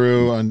coming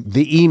through, and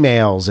the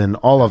emails and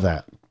all of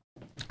that.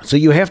 So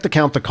you have to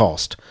count the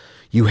cost.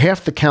 You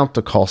have to count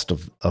the cost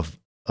of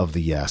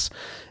the yes.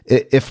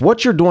 If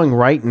what you're doing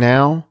right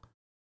now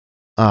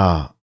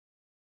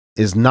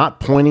is not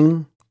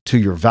pointing to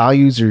your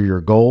values or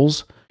your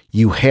goals,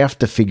 you have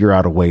to figure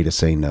out a way to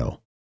say no.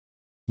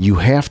 You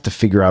have to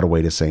figure out a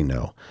way to say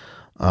no.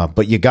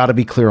 But you got to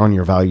be clear on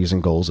your values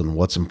and goals and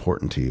what's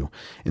important to you.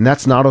 And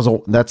that's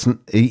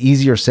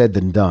easier said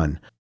than done.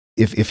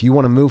 If you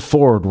want to move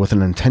forward with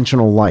an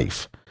intentional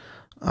life,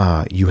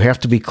 you have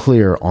to be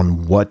clear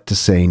on what to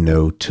say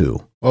no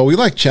to. Well, we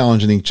like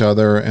challenging each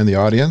other and the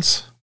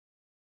audience.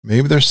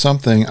 Maybe there's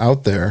something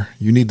out there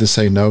you need to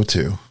say no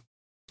to.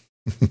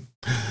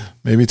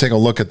 Maybe take a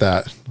look at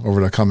that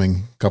over the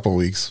coming couple of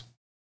weeks.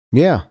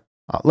 Yeah.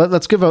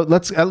 Let's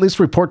at least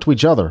report to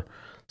each other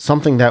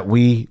something that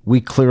we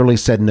clearly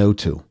said no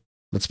to.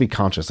 Let's be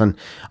conscious. And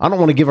I don't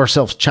want to give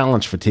ourselves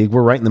challenge fatigue.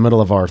 We're right in the middle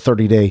of our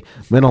 30-day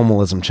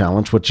minimalism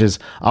challenge, which is,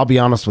 I'll be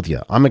honest with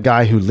you, I'm a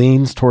guy who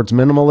leans towards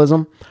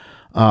minimalism,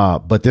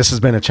 but this has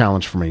been a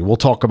challenge for me. We'll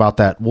talk about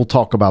that. We'll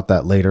talk about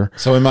that later.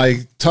 So in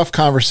my tough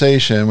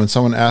conversation, when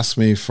someone asks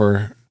me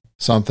for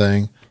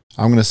something,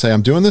 I'm going to say,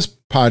 I'm doing this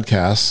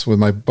podcast with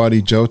my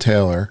buddy Joe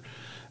Taylor,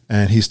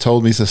 and he's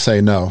told me to say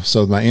no.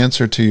 So my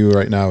answer to you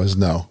right now is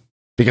no.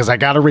 Because I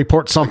got to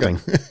report something.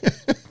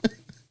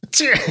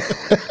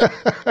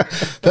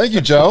 Thank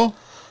you, Joe.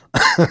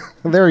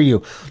 There you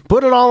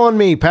put it all on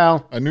me,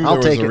 pal. I knew there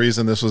was a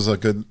reason this was a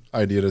good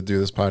idea to do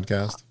this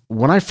podcast.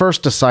 When I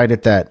first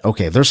decided that,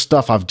 okay, there's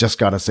stuff I've just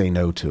got to say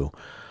no to.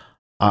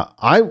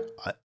 I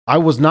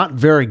was not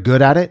very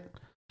good at it,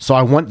 so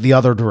I went the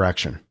other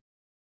direction,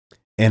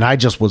 and I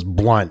just was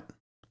blunt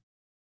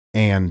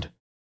and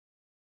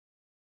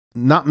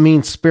not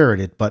mean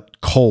spirited, but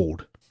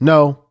cold.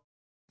 No.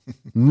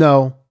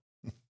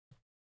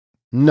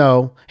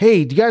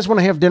 Hey, do you guys want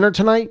to have dinner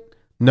tonight?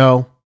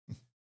 No.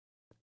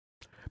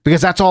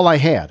 Because that's all I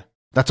had.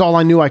 That's all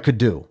I knew I could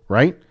do,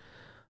 right?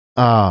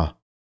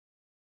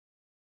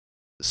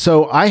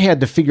 So I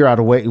had to figure out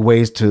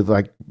ways to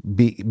like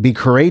be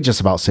courageous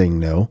about saying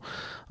no,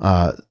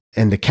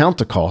 and to count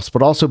the cost,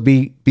 but also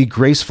be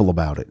graceful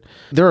about it.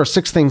 There are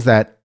 6 things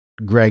that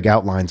Greg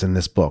outlines in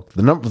this book.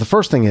 The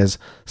first thing is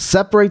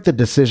separate the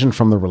decision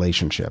from the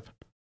relationship.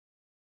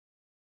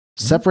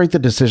 Separate the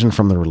decision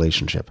from the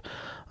relationship.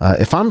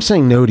 If I'm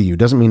saying no to you,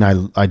 doesn't mean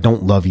I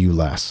don't love you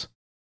less,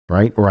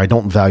 right? Or I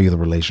don't value the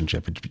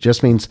relationship. It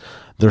just means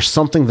there's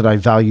something that I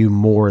value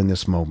more in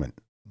this moment.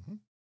 Mm-hmm.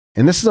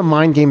 And this is a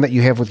mind game that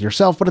you have with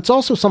yourself, but it's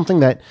also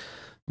something that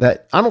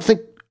I don't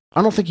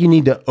think you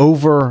need to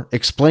over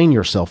explain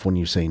yourself when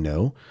you say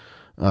no.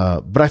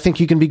 But I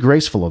think you can be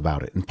graceful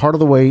about it. And part of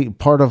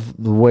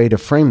the way to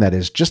frame that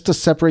is just to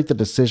separate the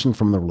decision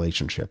from the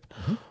relationship.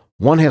 Mm-hmm.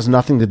 One has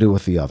nothing to do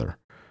with the other.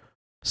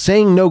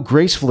 Saying no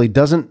gracefully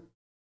doesn't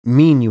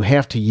mean you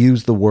have to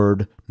use the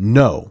word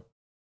no.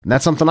 And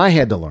that's something I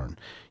had to learn.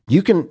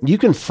 You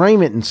can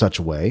frame it in such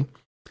a way.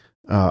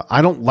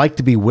 I don't like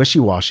to be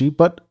wishy-washy,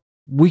 but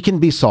we can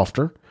be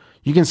softer.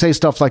 You can say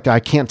stuff like, I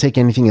can't take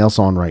anything else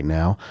on right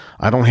now.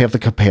 I don't have the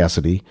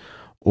capacity,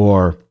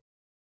 or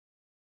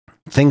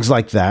things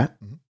like that,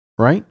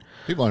 right?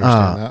 People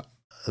understand that.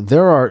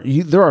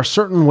 There are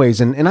certain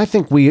ways, and I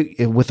think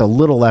with a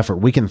little effort,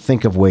 we can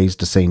think of ways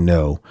to say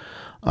no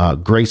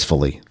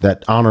gracefully,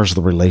 that honors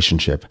the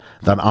relationship,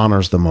 that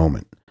honors the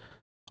moment.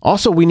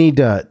 Also, we need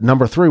to,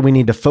 number 3, we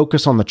need to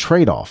focus on the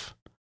trade-off.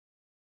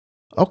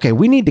 Okay,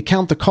 we need to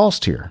count the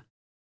cost here.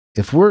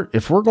 If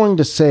we're going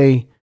to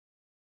say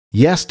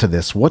yes to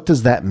this, what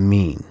does that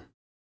mean?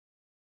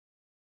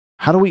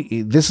 How do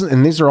we,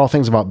 these are all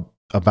things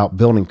about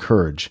building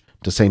courage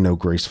to say no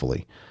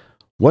gracefully.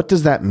 What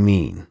does that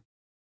mean?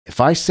 If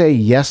I say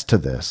yes to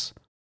this,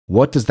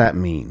 what does that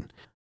mean?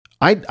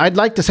 I'd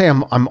like to say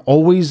I'm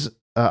always,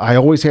 I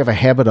always have a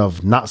habit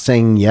of not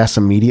saying yes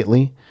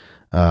immediately.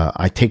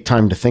 I take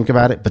time to think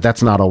about it, but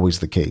that's not always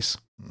the case.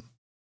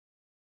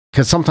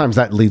 Because sometimes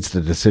that leads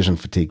to decision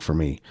fatigue for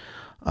me.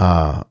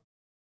 I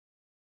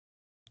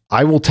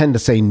will tend to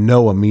say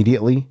no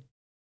immediately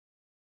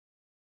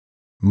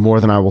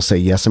more than I will say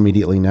yes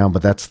immediately now,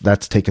 but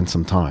that's taken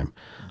some time.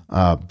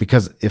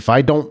 Because if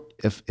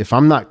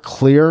I'm not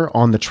clear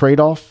on the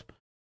trade-off,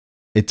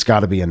 it's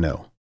got to be a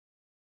no.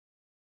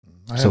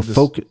 So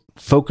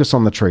focus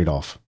on the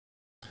trade-off.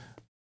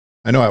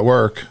 I know at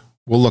work,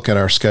 we'll look at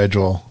our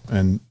schedule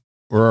and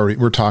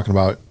we're talking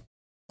about,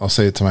 I'll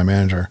say it to my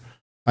manager,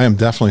 I am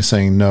definitely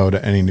saying no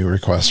to any new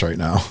requests right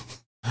now.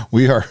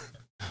 We are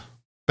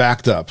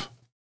backed up.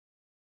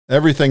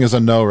 Everything is a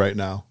no right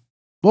now.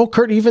 Well,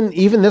 Kurt,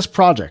 even this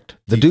project,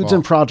 the Dudes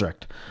in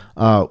Project,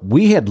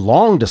 we had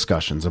long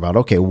discussions about,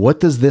 okay, what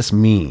does this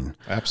mean?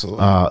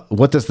 Absolutely.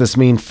 What does this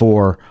mean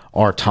for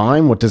our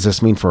time? What does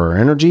this mean for our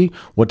energy?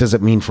 What does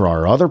it mean for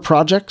our other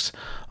projects?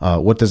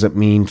 What does it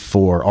mean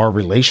for our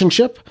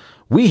relationship?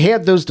 we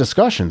had those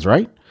discussions,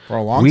 right? For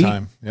a long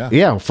time. Yeah.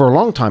 Yeah, for a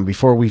long time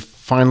before we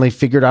finally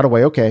figured out a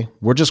way. Okay,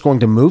 we're just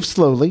going to move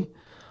slowly.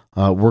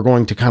 We're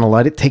going to kind of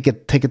let it take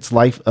its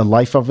life, a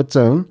life of its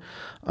own.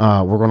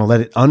 We're going to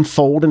let it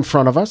unfold in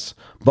front of us,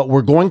 but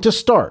we're going to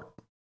start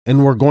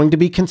and we're going to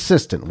be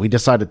consistent. We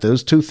decided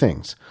those two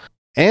things,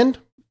 and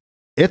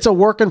it's a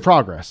work in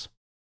progress.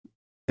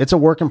 It's a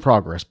work in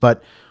progress,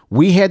 but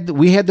we had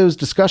those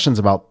discussions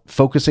about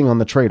focusing on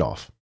the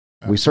trade-off.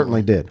 Absolutely. We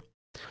certainly did.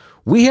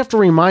 We have to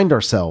remind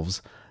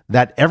ourselves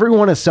that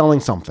everyone is selling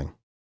something.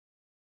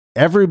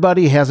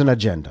 Everybody has an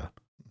agenda,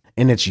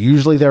 and it's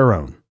usually their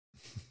own.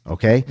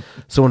 Okay?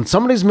 So when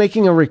somebody's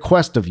making a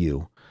request of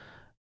you,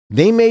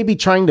 they may be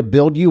trying to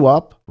build you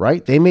up,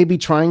 right? They may be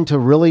trying to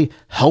really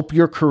help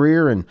your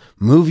career and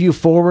move you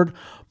forward,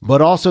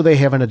 but also they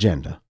have an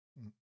agenda.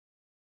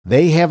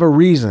 They have a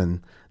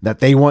reason that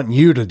they want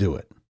you to do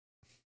it,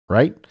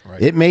 right?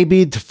 It may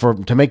be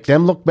to make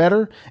them look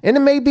better, and it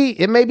may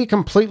be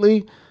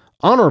completely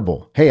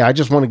honorable. Hey, I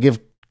just want to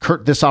give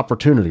Kurt this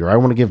opportunity, or I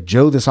want to give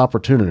Joe this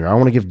opportunity, or I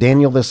want to give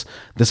Daniel this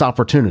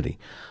opportunity.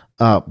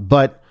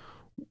 But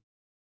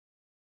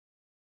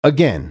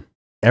again,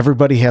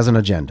 everybody has an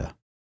agenda,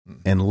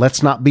 and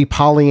let's not be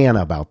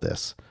Pollyanna about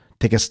this.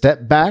 Take a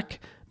step back,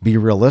 be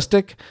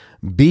realistic,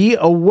 be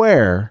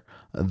aware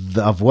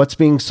of what's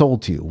being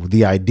sold to you,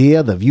 the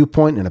idea, the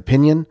viewpoint, and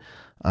opinion.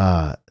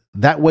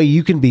 That way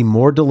you can be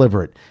more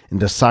deliberate in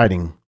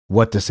deciding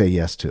what to say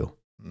yes to.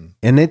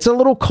 And it's a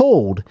little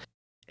cold.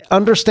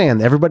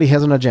 Understand everybody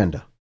has an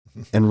agenda,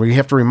 and we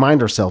have to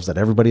remind ourselves that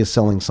everybody is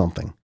selling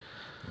something.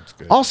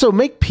 Also,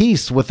 make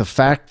peace with the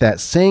fact that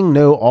saying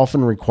no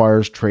often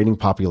requires trading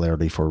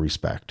popularity for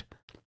respect.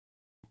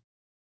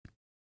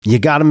 You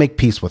got to make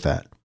peace with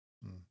that.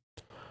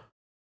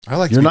 I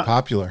like to be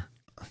popular.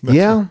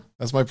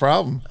 That's my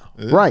problem.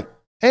 Right.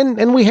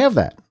 And we have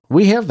that.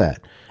 We have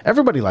that.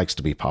 Everybody likes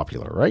to be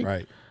popular, right?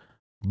 Right.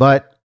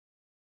 But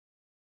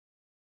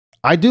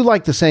I do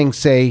like the saying,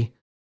 say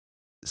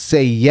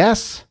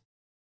yes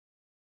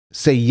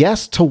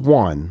to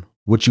one,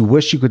 which you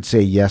wish you could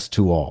say yes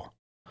to all.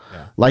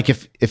 Yeah. Like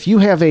if you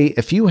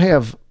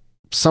have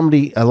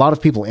somebody, a lot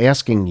of people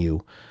asking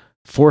you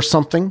for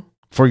something,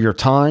 for your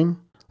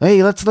time,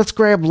 hey, let's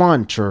grab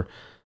lunch, or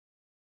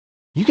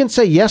you can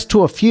say yes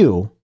to a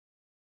few,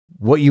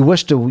 what you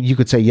wish you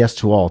could say yes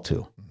to all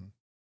to.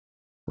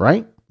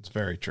 Right? It's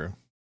very true.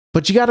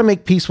 But you got to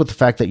make peace with the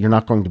fact that you're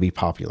not going to be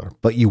popular,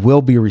 but you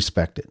will be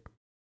respected.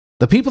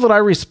 The people that I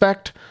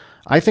respect,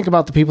 I think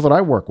about the people that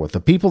I work with. The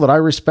people that I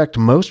respect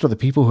most are the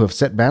people who have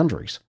set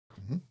boundaries.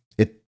 Mm-hmm.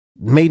 It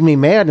made me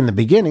mad in the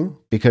beginning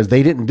because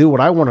they didn't do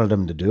what I wanted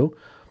them to do,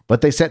 but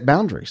they set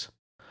boundaries.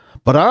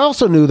 But I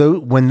also knew though,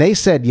 when they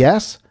said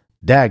yes,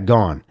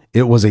 daggone,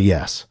 it was a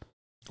yes.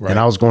 Right. And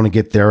I was going to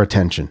get their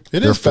attention.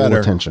 It is better,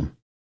 attention.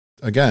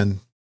 Again,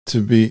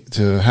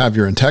 to have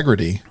your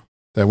integrity,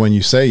 that when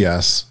you say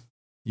yes,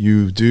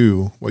 you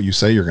do what you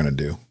say you're going to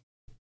do.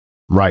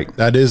 Right.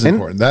 That is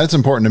important. That's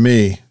important to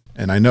me.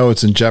 And I know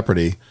it's in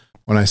jeopardy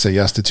when I say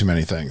yes to too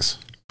many things.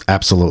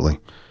 Absolutely.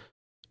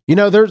 You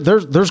know,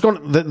 there's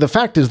going the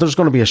fact is there's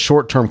going to be a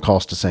short-term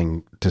cost to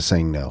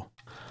saying no.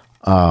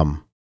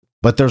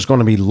 But there's going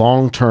to be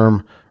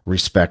long-term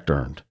respect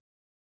earned.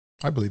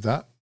 I believe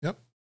that.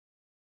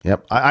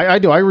 Yep. I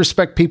do. I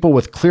respect people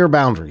with clear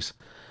boundaries,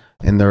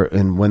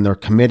 and when they're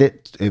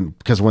committed,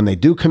 because when they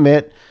do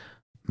commit,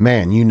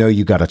 man, you know,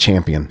 you got a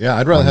champion. Yeah.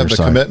 I'd rather have the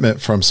commitment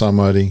from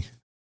somebody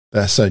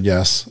that said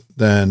yes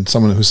than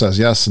someone who says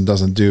yes and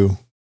doesn't do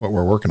what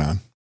we're working on.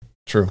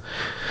 True.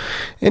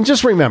 And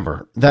just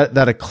remember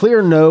that a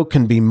clear no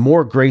can be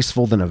more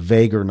graceful than a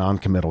vague or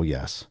non-committal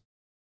yes.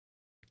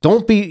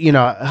 Don't be,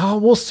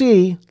 we'll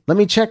see. Let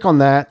me check on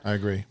that. I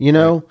agree.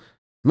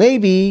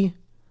 Maybe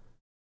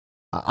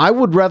I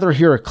would rather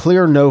hear a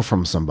clear no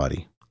from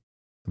somebody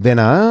than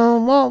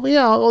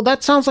that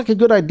sounds like a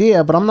good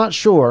idea, but I'm not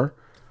sure.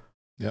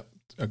 Yep.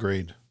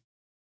 Agreed.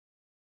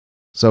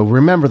 So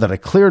remember that a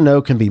clear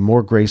no can be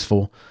more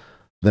graceful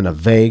than a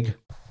vague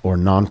or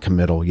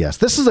non-committal yes.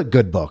 This is a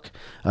good book.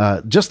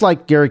 Just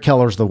like Gary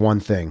Keller's The One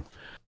Thing.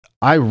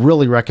 I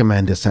really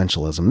recommend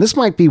Essentialism. This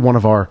might be one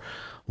of our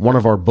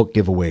book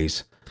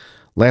giveaways.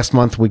 Last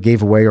month we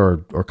gave away,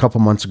 or a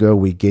couple months ago,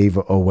 we gave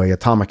away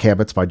Atomic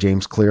Habits by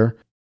James Clear.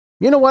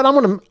 You know what?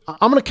 I'm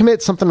gonna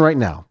commit something right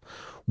now.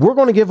 We're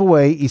going to give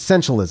away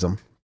Essentialism,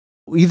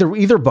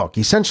 either book,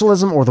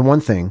 Essentialism or The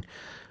One Thing,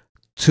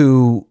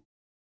 to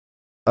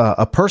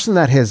a person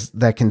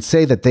that can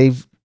say that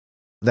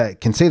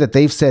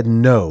they've said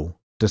no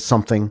to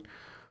something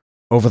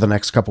over the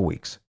next couple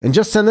weeks. And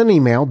just send an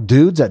email,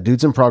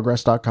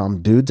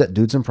 dudes@dudesinprogress.com,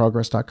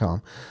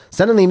 dudes@dudesinprogress.com.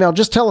 Send an email.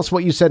 Just tell us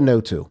what you said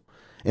no to.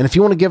 And if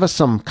you want to give us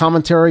some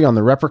commentary on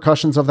the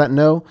repercussions of that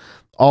no,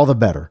 all the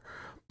better.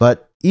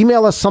 But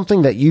email us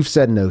something that you've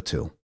said no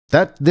to.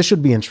 This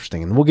should be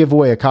interesting. And we'll give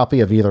away a copy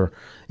of either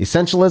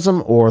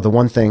Essentialism or The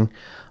One Thing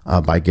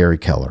by Gary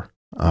Keller.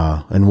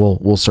 And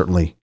we'll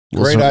certainly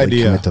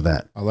commit to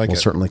that. We'll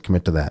certainly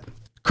commit to that.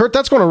 Kurt,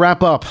 that's going to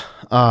wrap up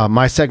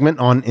my segment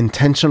on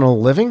intentional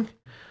living.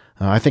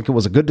 I think it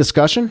was a good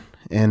discussion.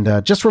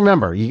 And just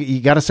remember,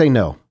 you got to say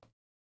no.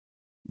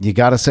 You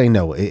got to say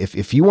no.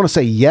 If you want to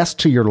say yes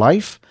to your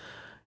life,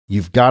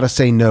 you've got to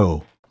say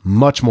no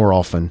much more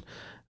often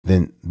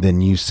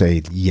than you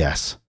say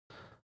yes.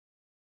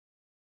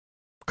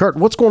 Kurt,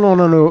 what's going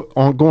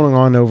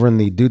on over in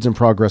the Dudes in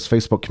Progress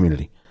Facebook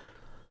community?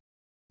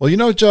 Well, you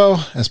know, Joe,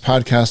 as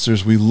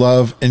podcasters, we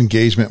love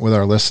engagement with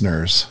our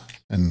listeners.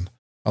 And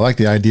I like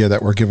the idea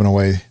that we're giving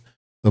away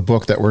the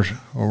book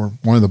or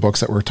one of the books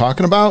that we're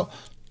talking about.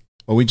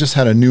 But we just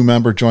had a new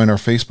member join our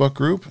Facebook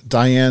group,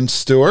 Diane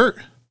Stewart.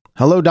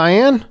 Hello,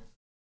 Diane.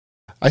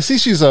 I see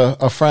she's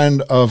a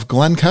friend of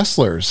Glenn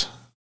Kessler's.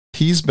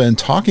 He's been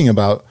talking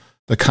about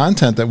the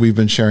content that we've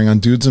been sharing on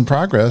Dudes in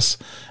Progress,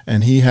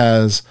 and he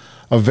has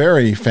a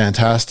very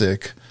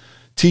fantastic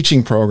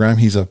teaching program.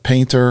 He's a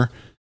painter,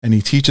 and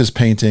he teaches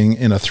painting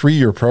in a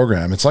 3-year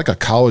program. It's like a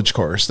college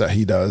course that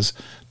he does.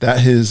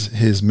 That is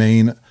his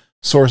main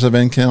source of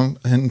income.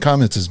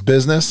 It's his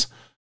business,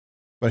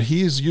 but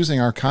he's using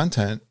our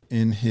content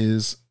in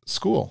his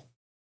school.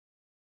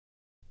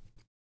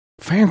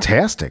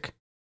 Fantastic.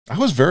 I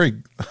was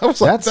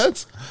like,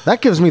 that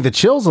gives me the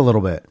chills a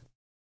little bit.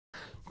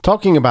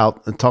 Talking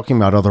about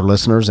other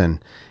listeners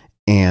and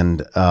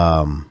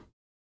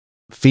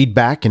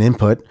feedback and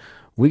input.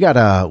 We got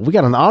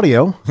an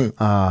audio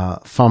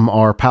from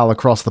our pal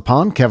across the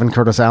pond, Kevin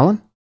Curtis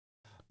Allen.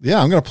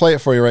 Yeah, I'm going to play it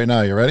for you right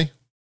now. You ready?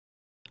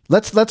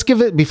 Let's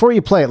give it, before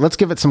you play it, let's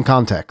give it some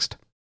context.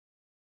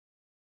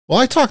 Well,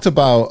 I talked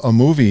about a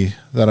movie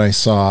that I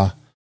saw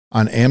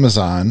on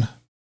Amazon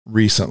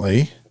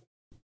recently.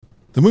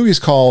 The movie is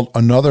called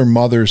Another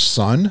Mother's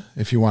Son.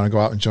 If you want to go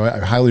out and enjoy it,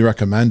 I highly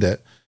recommend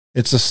it.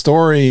 It's a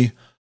story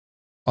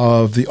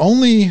of the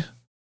only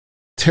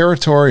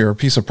territory or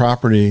piece of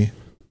property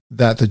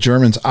that the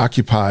Germans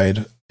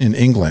occupied in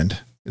England.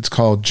 It's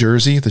called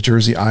Jersey, the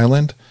Jersey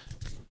Island.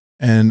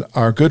 And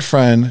our good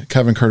friend,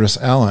 Kevin Curtis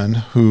Allen,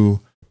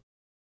 who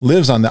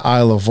lives on the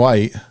Isle of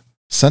Wight,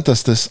 sent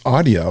us this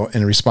audio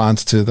in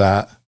response to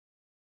that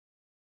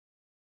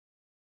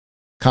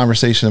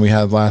conversation we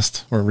had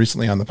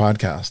recently on the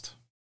podcast.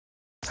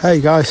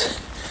 Hey guys,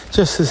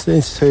 just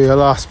listening to your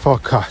last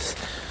podcast.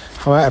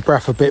 I'm out of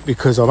breath a bit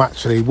because I'm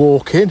actually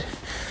walking.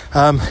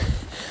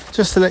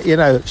 Just to let you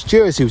know,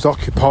 Jersey was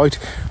occupied,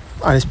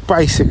 and it's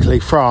basically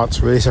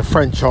France, really. It's a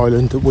French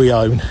island that we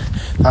own.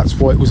 That's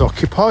why it was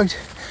occupied.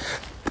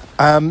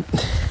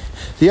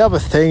 The other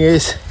thing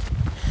is,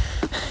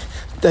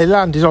 they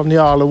landed on the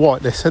Isle of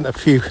Wight. They sent a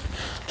few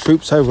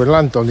troops over and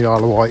landed on the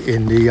Isle of Wight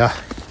in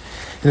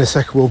the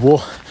Second World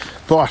War,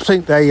 but I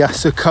think they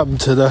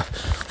succumbed to the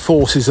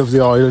forces of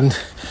the island.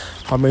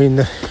 I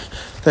mean,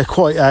 they're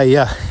quite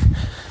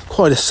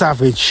a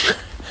savage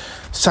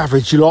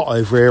lot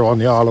over here on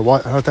the Isle of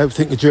Wight, and I don't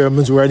think the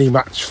Germans were any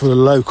match for the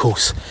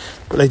locals,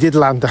 but they did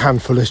land a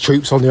handful of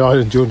troops on the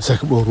island during the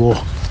Second World War.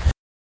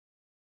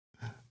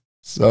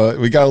 So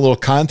we got a little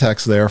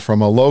context there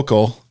from a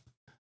local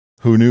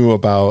who knew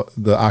about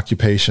the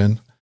occupation,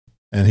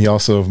 and he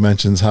also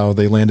mentions how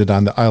they landed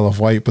on the Isle of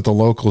Wight, but the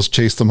locals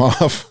chased them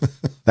off.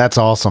 That's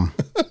awesome.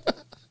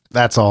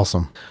 That's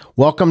awesome.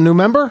 Welcome, new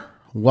member.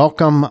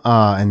 Welcome,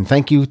 and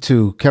thank you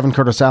to Kevin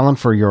Curtis Allen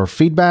for your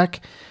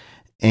feedback.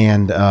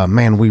 And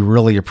man, we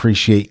really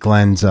appreciate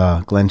Glenn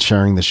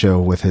sharing the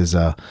show with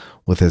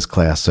his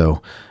class.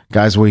 So,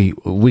 guys, we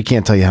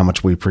can't tell you how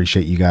much we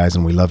appreciate you guys,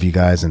 and we love you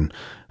guys, and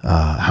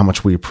how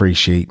much we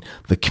appreciate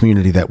the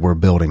community that we're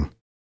building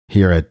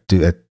here at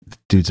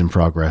Dudes in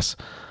Progress.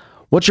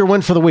 What's your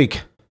win for the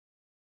week?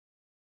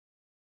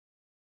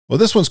 Well,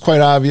 this one's quite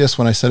obvious.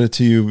 When I said it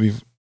to you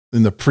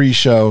in the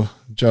pre-show,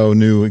 Joe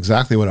knew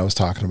exactly what I was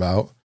talking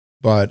about.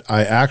 But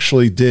I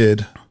actually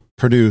did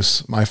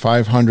produce my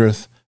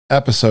 500th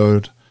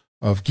episode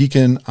of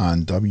Geekin'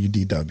 on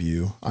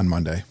WDW on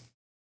Monday.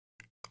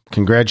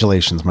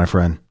 Congratulations, my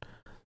friend.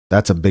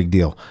 That's a big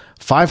deal.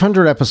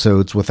 500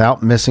 episodes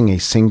without missing a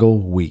single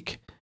week.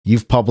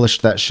 You've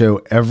published that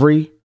show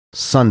every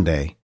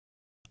Sunday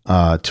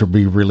to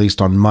be released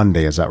on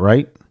Monday. Is that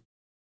right?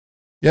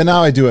 Yeah,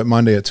 now I do it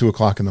Monday at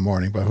 2:00 in the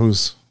morning, but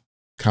who's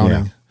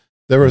counting? Yeah.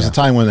 There was a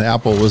time when the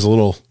Apple was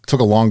took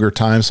a longer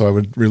time, so I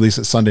would release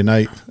it Sunday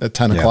night at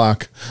 10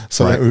 o'clock.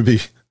 So that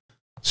would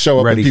show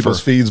up in people's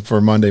feeds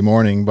for Monday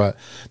morning. But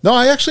no,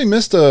 I actually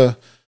missed I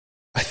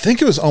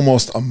think it was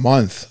almost a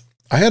month.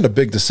 I had a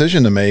big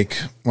decision to make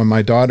when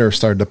my daughter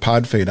started to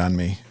pod fade on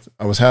me.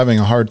 I was having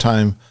a hard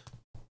time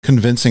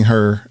convincing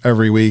her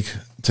every week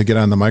to get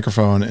on the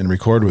microphone and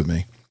record with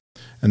me.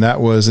 And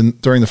that was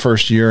during the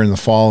first year, in the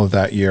fall of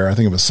that year. I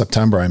think it was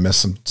September, I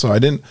missed them. So I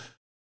didn't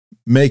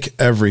make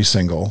every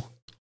single,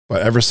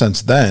 but ever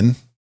since then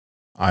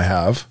I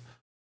have.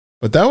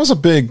 But that was a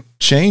big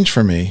change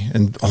for me.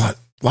 And a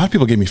lot of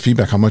people gave me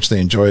feedback how much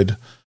they enjoyed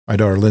my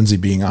daughter Lindsay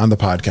being on the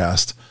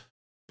podcast.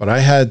 But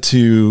I had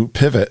to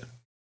pivot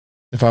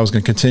if I was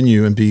going to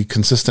continue and be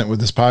consistent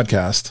with this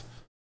podcast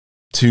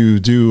to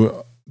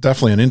do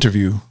definitely an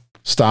interview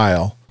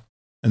style,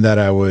 and that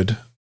I would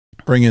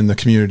bring in the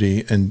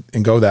community and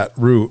go that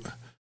route.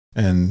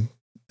 And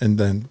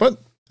then, but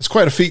it's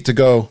quite a feat to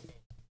go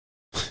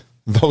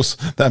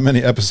that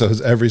many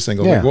episodes every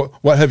single Yeah. week.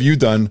 What have you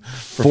done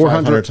for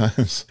 500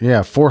 times?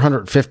 Yeah,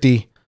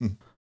 450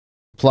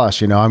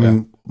 plus. I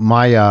mean,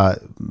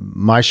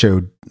 my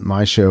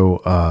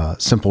show,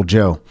 Simple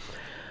Joe,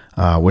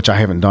 which I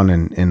haven't done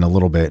in a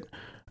little bit.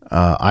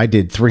 I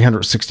did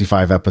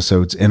 365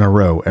 episodes in a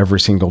row every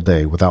single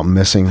day without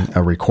missing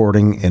a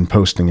recording and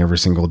posting every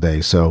single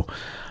day. So,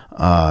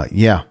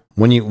 yeah,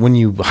 when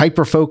you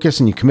hyper focus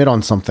and you commit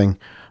on something,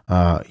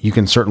 you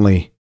can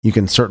certainly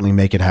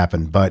make it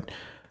happen. But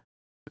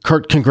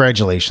Kurt,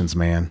 congratulations,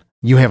 man.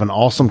 You have an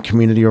awesome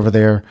community over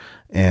there,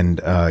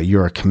 and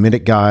you're a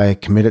committed guy,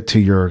 committed to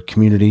your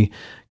community,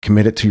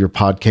 committed to your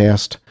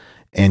podcast,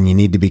 and you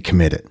need to be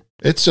committed.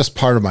 It's just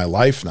part of my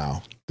life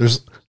now.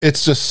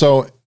 It's just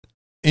so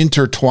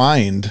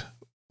intertwined,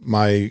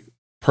 my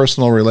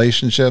personal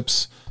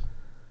relationships.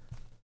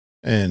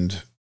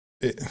 And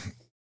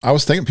I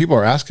was thinking, people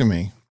are asking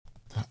me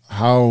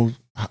and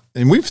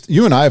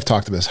you and I have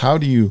talked about this. How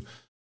do you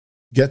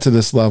get to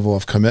this level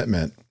of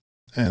commitment?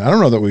 And I don't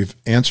know that we've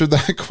answered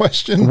that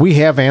question. We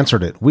have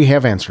answered it.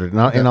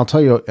 And I'll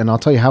tell you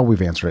how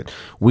we've answered it.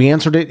 We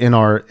answered it in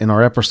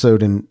our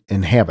episode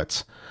in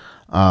habits.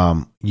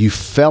 You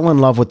fell in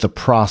love with the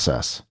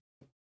process,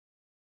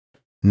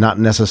 not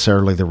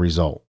necessarily the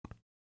result,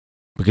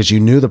 because you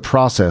knew the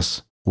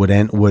process would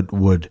end up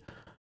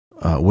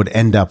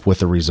with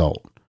the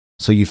result.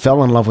 So you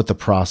fell in love with the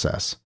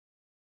process.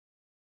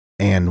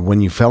 And when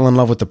you fell in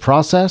love with the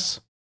process,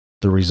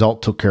 the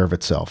result took care of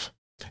itself.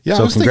 Yeah.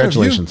 So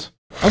congratulations.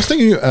 I was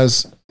thinking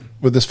as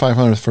with this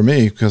 500th for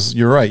me, because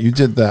you're right. You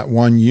did that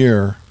 1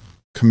 year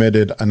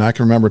committed. And I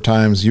can remember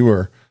times you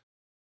were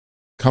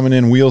coming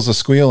in wheels a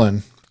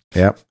squealing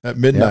at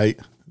midnight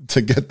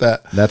to get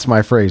that. That's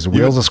my phrase.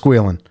 Wheels a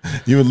squealing.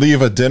 You would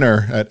leave a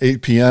dinner at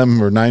 8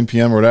 PM or 9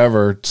 PM or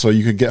whatever, so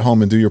you could get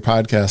home and do your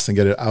podcast and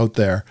get it out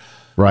there.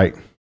 Right.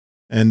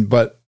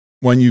 But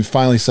when you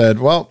finally said,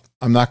 well,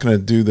 I'm not going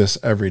to do this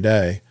every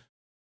day,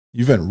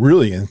 you've been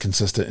really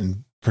inconsistent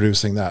in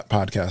producing that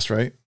podcast,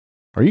 right?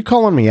 Are you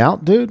calling me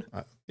out, dude?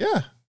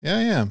 Yeah,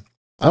 I am.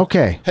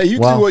 Okay. Hey, you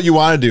do what you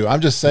want to do.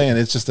 I'm just saying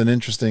it's just an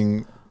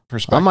interesting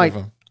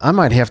perspective. I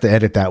might have to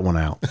edit that one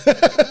out.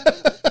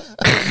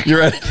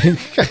 You're editing.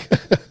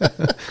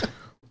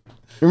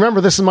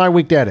 Remember, this is my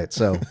week to edit.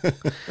 So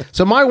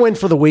my win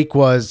for the week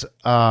was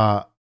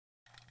I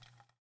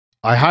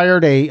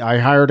hired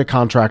a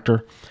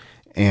contractor,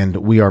 and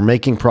we are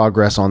making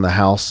progress on the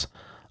house.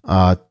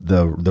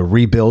 The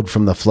rebuild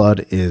from the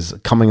flood is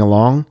coming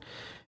along,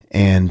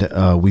 and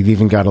we've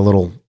even got a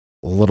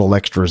little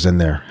extras in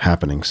there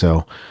happening.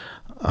 So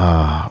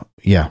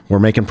we're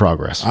making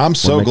progress. I'm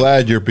so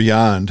glad you're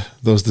beyond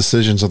those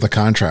decisions of the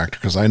contractor,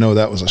 because I know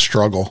that was a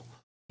struggle.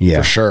 Yeah,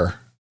 for sure.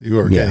 You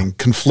were getting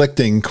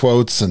conflicting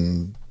quotes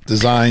and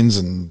designs,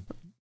 and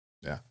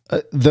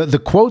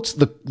the quotes,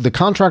 the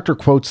contractor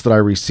quotes that I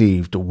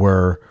received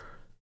were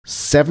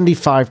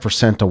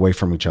 75% away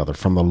from each other,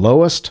 from the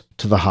lowest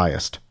to the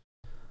highest.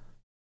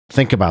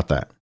 Think about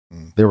that.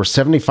 They were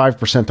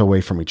 75% away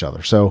from each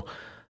other. So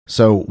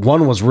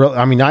one was real.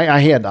 I mean,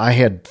 I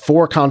had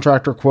 4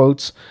 contractor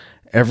quotes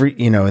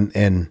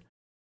and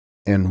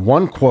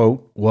one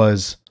quote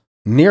was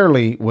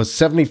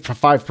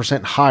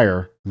 75%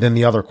 higher than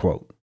the other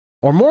quote,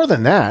 or more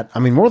than that. I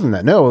mean, more than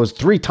that. No, it was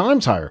 3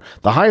 times higher.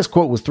 The highest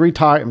quote was 3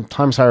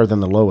 times higher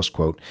than the lowest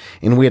quote.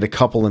 And we had a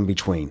couple in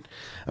between.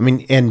 I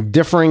mean, and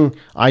differing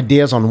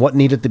ideas on what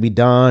needed to be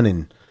done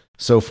and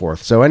so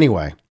forth. So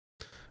anyway,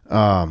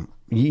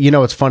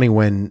 it's funny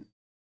when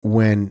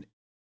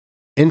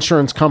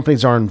insurance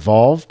companies are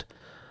involved,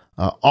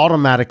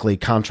 automatically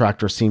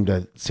contractors seem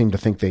to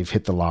think they've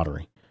hit the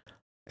lottery,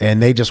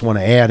 and they just want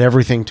to add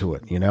everything to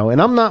it,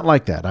 and I'm not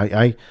like that.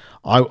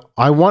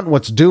 I want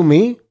what's due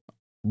me,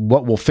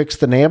 what will fix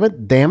the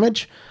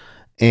damage,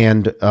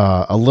 and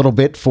a little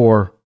bit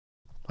for,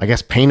 I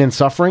guess, pain and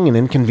suffering and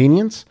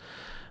inconvenience.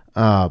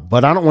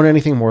 But I don't want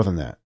anything more than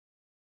that.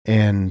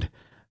 And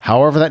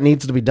however that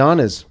needs to be done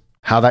is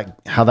how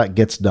that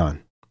gets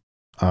done.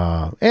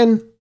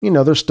 And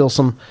there's still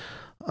some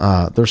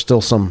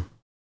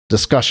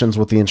discussions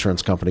with the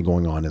insurance company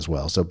going on as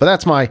well. So, but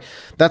that's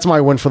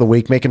my win for the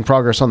week, making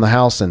progress on the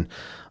house, and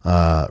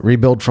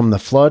rebuild from the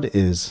flood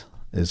is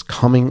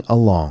coming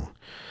along.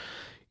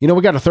 We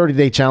got a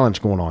 30-day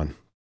challenge going on,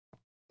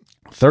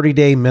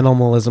 30-day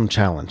minimalism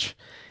challenge.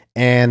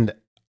 And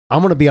I'm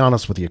going to be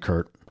honest with you,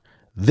 Kurt,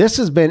 this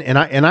has been, and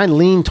I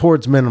lean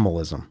towards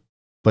minimalism,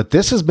 but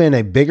this has been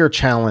a bigger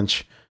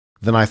challenge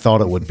than I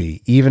thought it would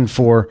be, even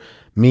for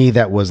me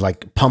that was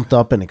like pumped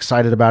up and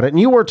excited about it. And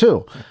you were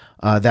too,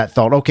 that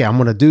thought, okay, I'm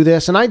going to do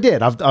this. And I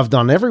did. I've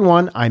done every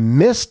one. I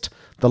missed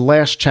the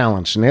last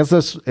challenge. And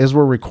as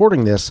we're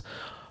recording this,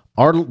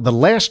 the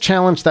last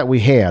challenge that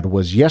we had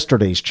was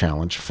yesterday's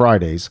challenge,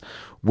 Friday's,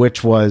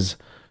 which was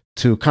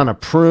to kind of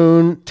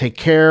prune, take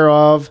care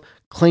of,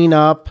 clean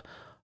up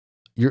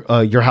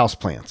your house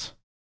plants,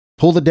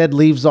 pull the dead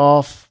leaves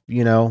off,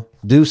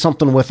 do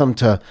something with them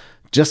to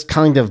just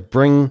kind of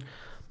bring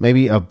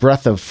maybe a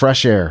breath of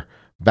fresh air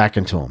back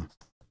into them.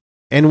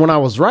 And when I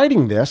was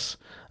writing this,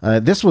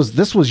 This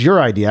was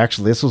your idea,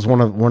 actually. This was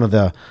one of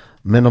the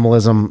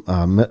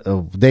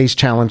minimalism days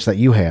challenge that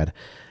you had.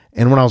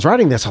 And when I was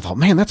writing this, I thought,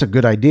 man, that's a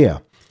good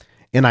idea.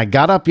 And I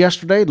got up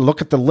yesterday to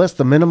look at the list,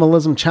 the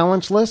minimalism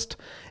challenge list,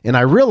 and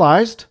I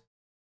realized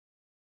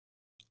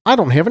I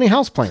don't have any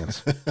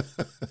houseplants.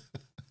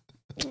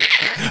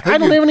 I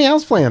don't have any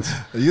houseplants.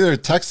 You either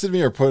texted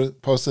me or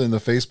posted in the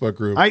Facebook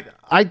group.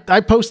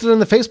 I posted in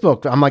the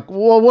Facebook. I'm like,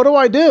 well, what do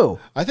I do?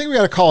 I think we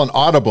got to call an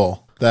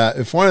audible that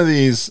if one of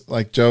these,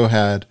 like Joe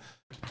had,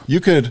 you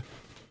could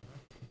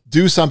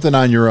do something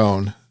on your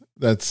own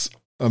that's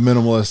a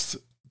minimalist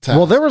task.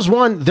 Well, there was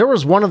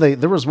one of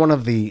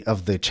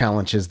the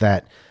challenges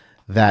that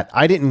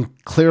I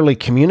didn't clearly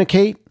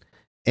communicate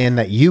and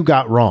that you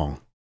got wrong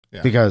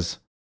because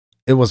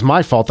it was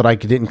my fault that I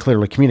didn't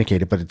clearly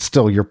communicate it, but it's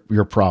still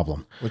your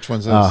problem. Which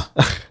one's this?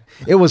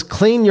 It was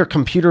clean your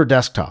computer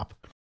desktop.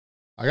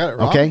 I got it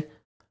wrong. Okay.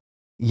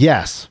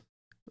 Yes.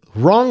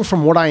 Wrong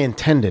from what I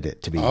intended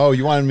it to be. Oh,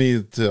 you wanted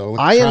me to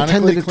I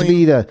intended it to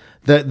be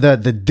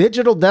the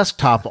digital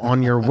desktop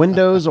on your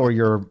Windows or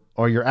your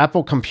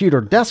Apple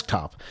computer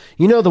desktop.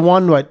 You know, the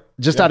one that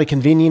just out of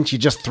convenience, you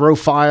just throw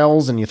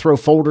files and you throw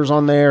folders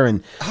on there,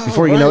 and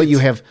before you know it, you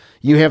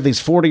have these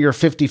 40 or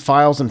 50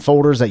 files and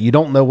folders that you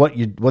don't know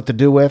what to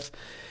do with.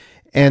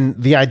 And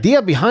the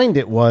idea behind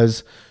it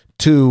was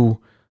to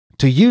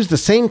use the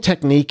same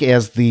technique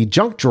as the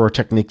junk drawer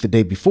technique the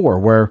day before,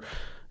 where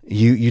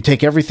you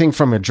take everything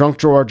from a junk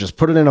drawer, just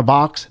put it in a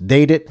box,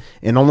 date it,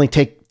 and only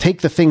take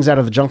the things out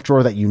of the junk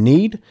drawer that you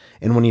need.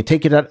 And when you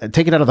take it out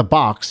of the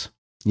box,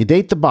 you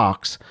date the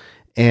box,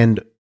 and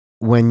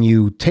when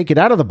you take it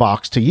out of the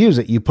box to use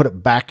it, you put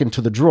it back into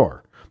the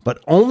drawer.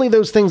 But only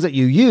those things that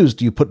you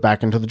used, you put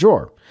back into the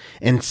drawer.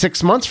 And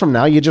 6 months from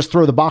now, you just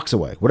throw the box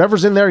away.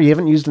 Whatever's in there you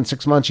haven't used in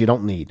 6 months, you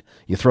don't need.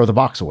 You throw the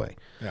box away.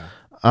 Yeah.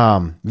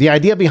 The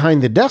idea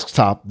behind the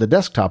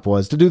desktop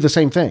was to do the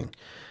same thing.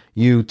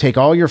 You take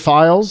all your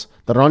files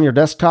that are on your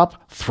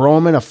desktop, throw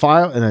them in a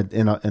file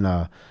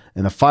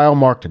in a file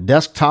marked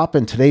desktop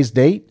in today's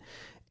date,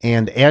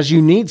 and as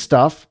you need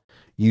stuff,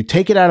 you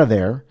take it out of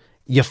there,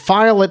 you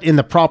file it in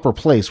the proper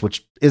place,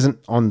 which isn't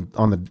on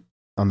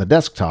the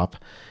desktop,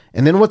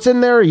 and then what's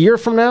in there a year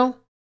from now,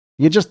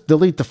 you just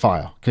delete the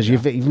file because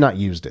you've not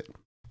used it.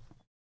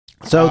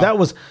 So that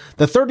was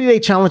the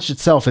 30-day challenge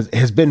itself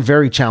has been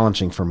very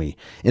challenging for me.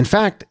 In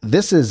fact,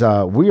 this is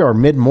we are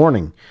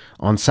mid-morning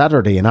on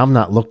Saturday, and I've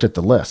not looked at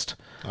the list.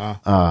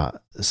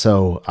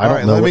 So I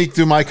don't know. Let me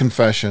do my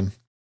confession.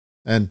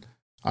 And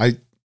I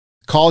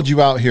called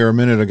you out here a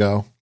minute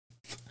ago.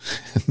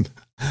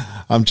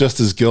 I'm just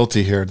as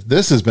guilty here.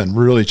 This has been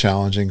really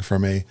challenging for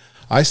me.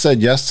 I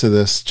said yes to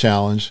this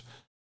challenge.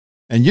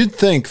 And you'd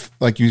think,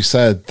 like you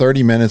said,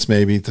 30 minutes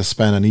maybe to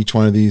spend on each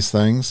one of these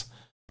things.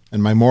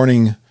 And my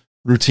morning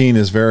routine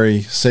is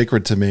very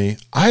sacred to me.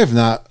 I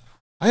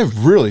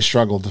have really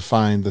struggled to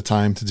find the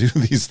time to do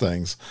these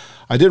things.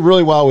 I did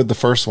really well with the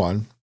first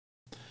one.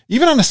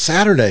 Even on a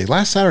Saturday,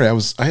 last Saturday,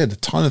 I had a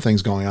ton of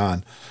things going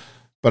on,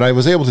 but I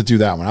was able to do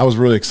that one. I was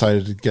really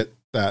excited to get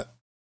that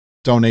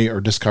donate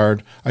or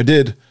discard. I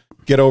did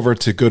get over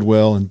to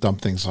Goodwill and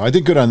dump things. So I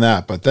did good on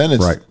that, but then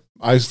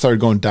I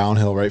started going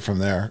downhill right from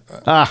there.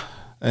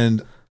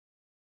 And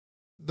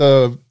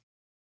the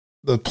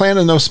plan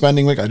of no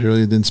spending week, I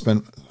really didn't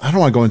spend. I don't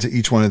want to go into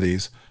each one of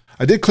these.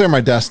 I did clear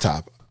my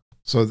desktop.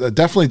 So that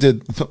definitely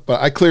did,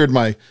 but I cleared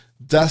my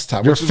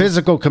desktop. Your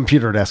physical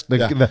computer desk,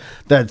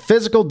 the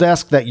physical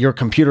desk that your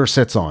computer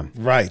sits on.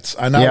 Right.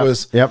 And that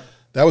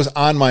was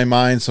on my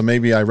mind. So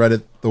maybe I read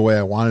it the way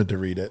I wanted to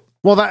read it.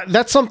 Well,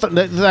 that's something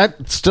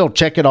that still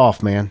check it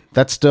off, man.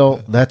 That's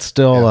still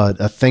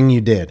a thing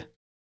you did.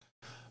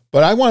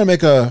 But I want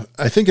to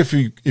I think if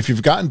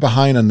you've gotten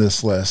behind on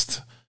this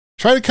list,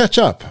 try to catch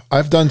up.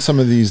 I've done some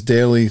of these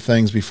daily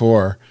things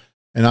before,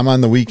 and I'm on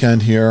the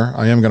weekend here.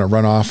 I am going to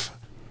run off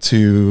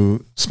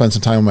to spend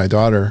some time with my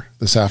daughter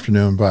this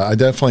afternoon, but I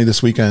definitely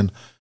this weekend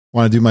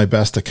want to do my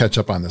best to catch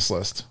up on this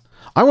list.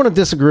 I want to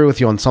disagree with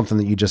you on something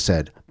that you just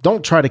said.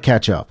 Don't try to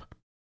catch up.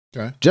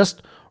 Okay.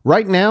 Just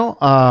right now,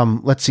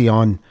 let's see,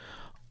 on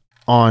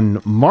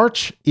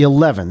March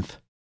 11th,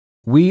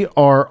 we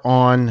are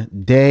on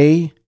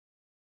day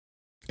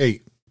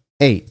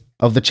 8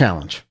 of the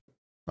challenge.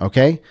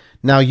 Okay.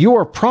 Now you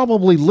are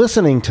probably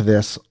listening to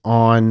this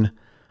on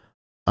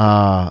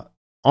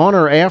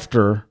or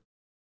after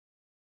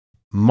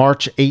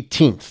March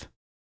 18th.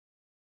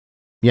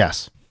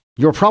 Yes.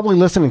 You're probably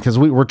listening because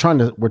we're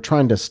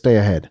trying to stay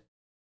ahead.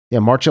 Yeah,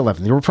 March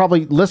 11th. You were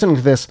probably listening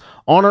to this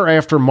on or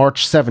after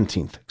March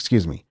 17th.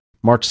 Excuse me,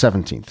 March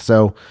 17th.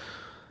 So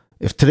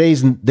if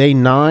today's day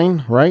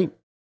 9, right?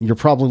 You're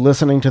probably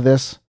listening to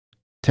this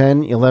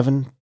 10,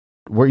 11,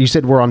 where you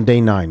said we're on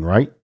day 9,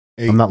 right?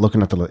 8. I'm not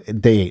looking at the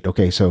day 8.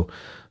 Okay, so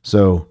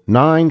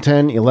 9,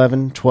 10,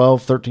 11,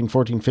 12, 13,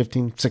 14,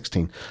 15,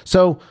 16.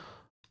 So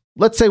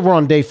let's say we're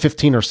on day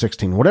 15 or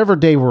 16, whatever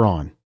day we're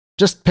on.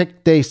 Just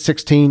pick day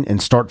 16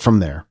 and start from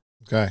there.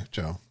 Okay,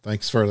 Joe.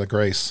 Thanks for the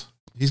grace.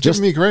 He's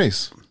giving me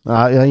grace.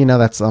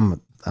 That's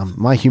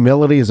my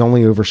humility is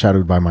only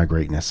overshadowed by my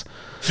greatness.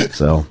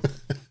 So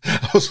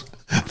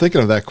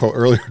thinking of that quote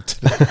earlier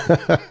today.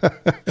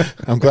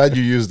 I'm glad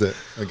you used it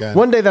again.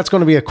 One day that's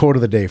going to be a quote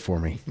of the day for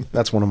me.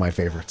 That's one of my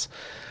favorites.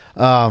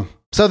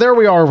 So there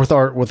we are with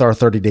our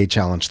 30-day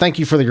challenge. Thank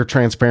you for your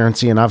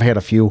transparency. And I've had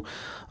a few.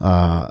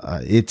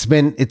 I'll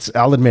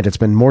admit it's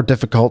been more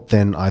difficult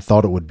than I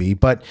thought it would be.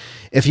 But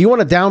if you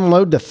want to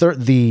download the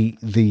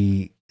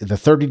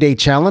 30-day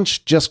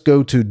challenge, just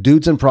go to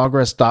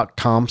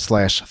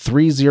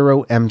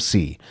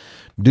dudesinprogress.com/30MC.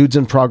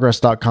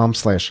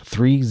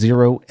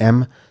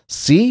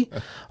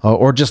 dudesinprogress.com/30MC.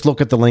 Or just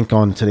look at the link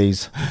on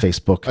today's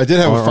Facebook. I did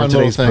have a fun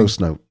little thing.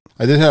 Post note.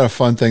 I did have a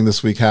fun thing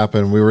this week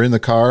happen. We were in the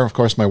car. Of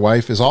course, my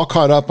wife is all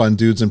caught up on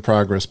Dudes in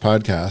Progress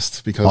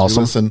podcast because we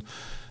listen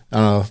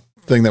on a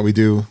thing that we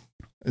do,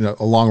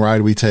 a long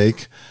ride we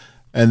take.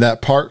 And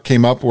that part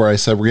came up where I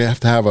said, we have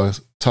to have a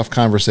tough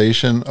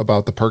conversation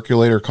about the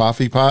percolator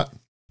coffee pot.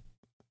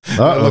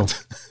 I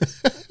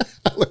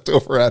looked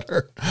over at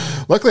her.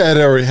 Luckily, I had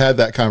already had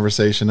that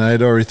conversation. I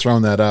had already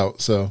thrown that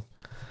out. So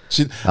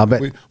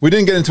we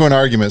didn't get into an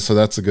argument. So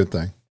that's a good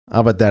thing.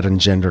 I'll bet that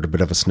engendered a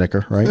bit of a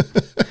snicker, right?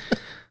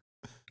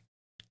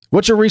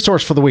 What's your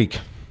resource for the week?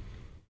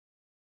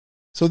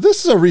 So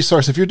this is a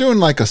resource. If you're doing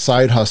like a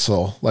side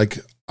hustle, like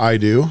I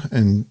do,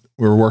 and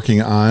we're going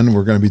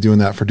to be doing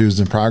that for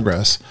Dudes in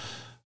Progress.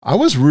 I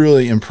was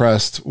really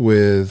impressed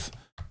with,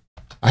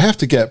 I have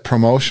to get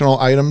promotional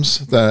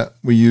items that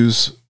we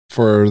use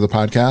for the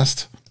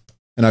podcast.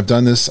 And I've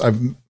done this.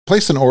 I've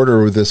placed an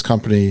order with this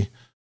company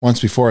once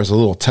before as a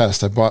little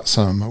test. I bought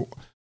some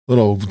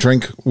little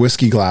drink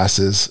whiskey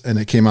glasses and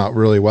it came out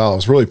really well. I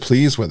was really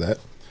pleased with it.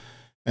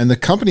 And the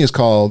company is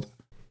called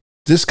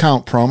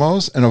Discount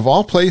Promos. And of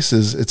all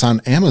places, it's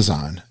on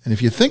Amazon. And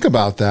if you think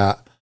about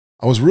that,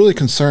 I was really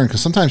concerned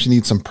because sometimes you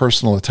need some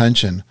personal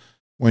attention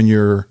when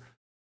you're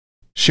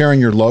sharing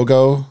your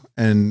logo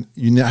and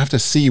you have to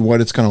see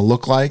what it's going to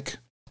look like,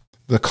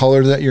 the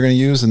color that you're going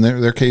to use. In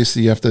their case,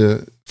 you have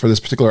to, for this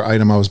particular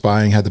item I was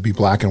buying, had to be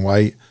black and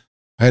white.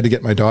 I had to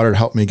get my daughter to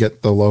help me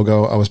get the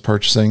logo I was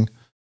purchasing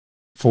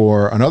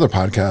for another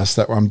podcast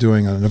that I'm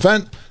doing an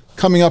event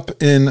coming up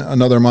in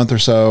another month or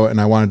so. And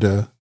I wanted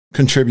to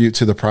contribute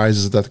to the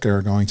prizes that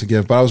they're going to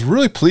give. But I was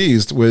really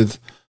pleased with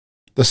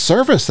the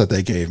service that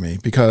they gave me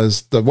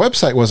because the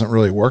website wasn't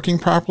really working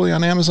properly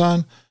on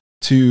Amazon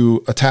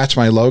to attach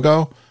my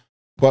logo.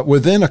 But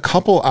within a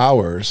couple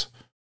hours,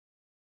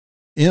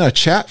 in a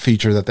chat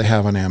feature that they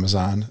have on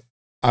Amazon,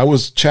 I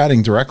was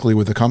chatting directly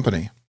with the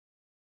company.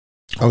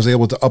 I was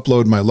able to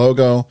upload my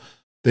logo.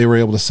 They were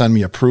able to send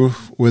me a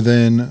proof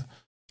within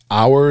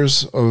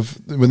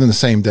the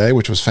same day,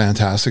 which was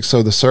fantastic.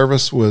 So the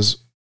service was,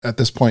 at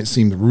this point,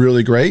 seemed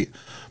really great.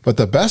 But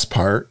the best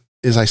part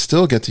is I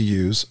still get to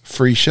use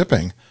free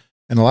shipping.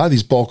 And a lot of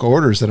these bulk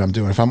orders that I'm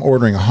doing, if I'm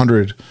ordering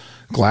 100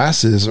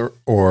 glasses,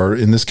 or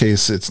in this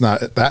case, it's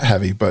not that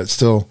heavy, but it's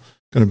still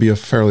going to be a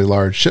fairly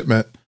large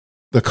shipment,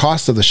 the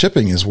cost of the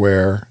shipping is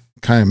where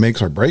it kind of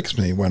makes or breaks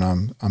me when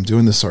I'm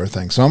doing this sort of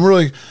thing. So I'm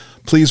really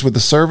pleased with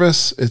the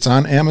service. It's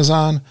on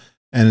Amazon,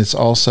 and it's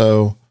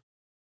also,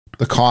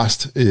 the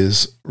cost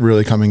is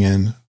really coming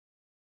in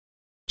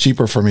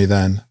cheaper for me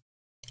than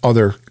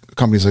other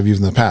companies I've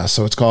used in the past.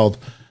 So it's called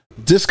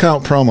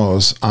Discount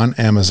Promos on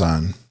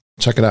Amazon.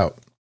 Check it out.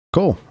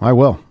 Cool. I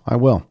will.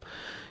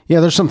 Yeah,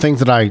 there's some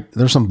things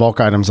there's some bulk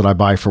items that I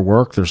buy for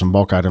work. There's some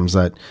bulk items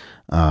that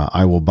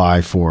I will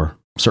buy for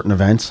certain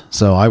events.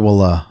 So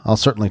I'll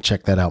certainly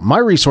check that out. My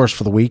resource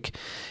for the week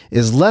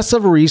is less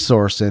of a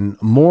resource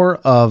and more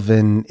of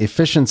an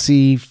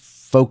efficiency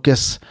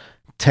focus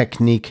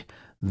technique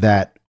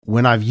that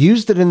when I've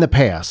used it in the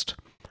past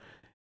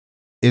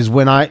is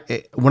when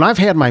I've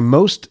had my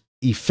most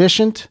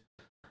efficient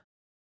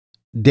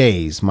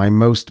days, my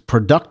most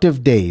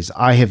productive days,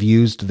 I have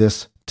used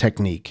this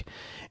technique.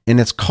 And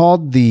it's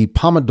called the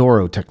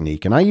Pomodoro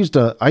technique. And I used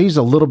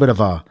a little bit of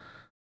a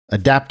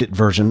adapted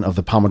version of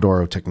the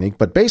Pomodoro technique,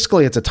 but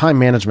basically it's a time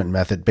management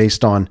method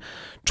based on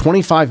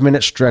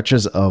 25-minute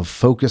stretches of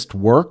focused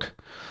work,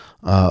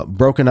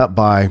 broken up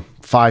by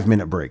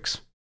 5-minute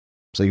breaks.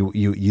 So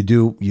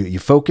you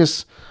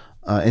focus,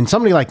 and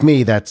somebody like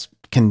me that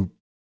can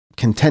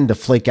tend to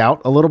flake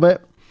out a little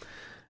bit,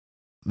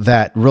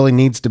 that really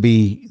needs to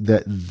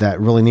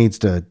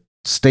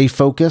stay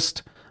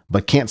focused,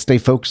 but can't stay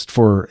focused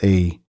for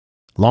a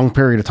long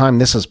period of time.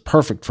 This is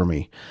perfect for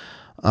me.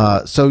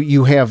 So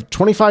you have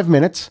 25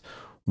 minutes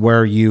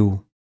where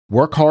you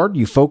work hard,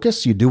 you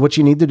focus, you do what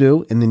you need to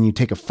do, and then you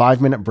take a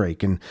 5-minute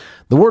break. And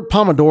the word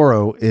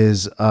Pomodoro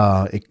is,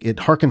 it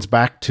harkens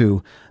back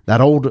to that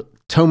old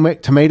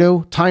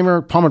tomato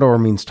timer. Pomodoro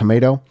means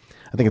tomato.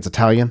 I think it's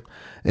Italian.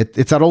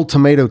 It's that old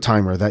tomato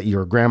timer that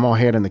your grandma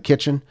had in the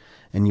kitchen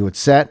and you would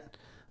set.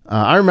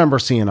 I remember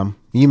seeing them.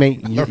 You may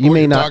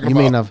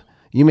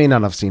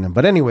not have seen them,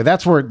 but anyway,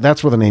 that's where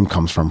the name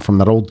comes from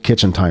that old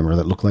kitchen timer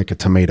that looked like a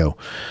tomato.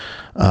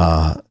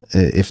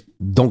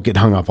 Don't get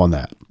hung up on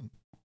that.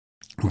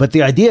 But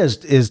the idea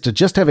is to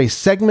just have a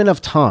segment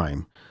of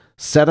time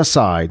set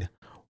aside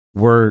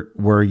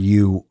where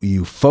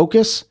you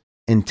focus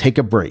and take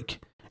a break.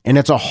 And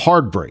it's a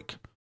hard break.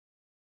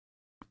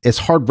 as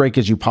hard brake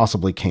as you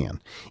possibly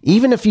can.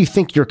 Even if you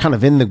think you're kind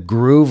of in the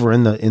groove or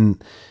in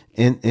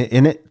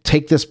it,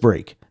 take this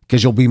break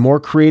because you'll be more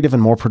creative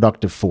and more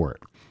productive for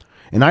it.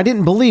 And I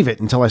didn't believe it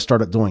until I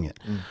started doing it.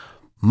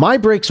 My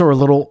breaks are a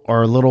little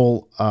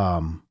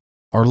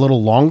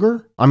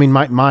longer. I mean,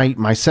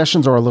 my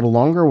sessions are a little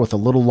longer with a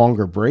little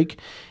longer break.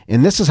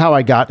 And this is how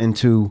I got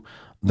into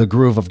the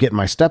groove of getting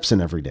my steps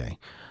in every day.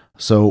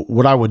 So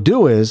what I would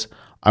do is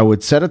I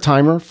would set a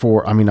timer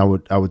for, I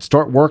would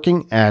start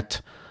working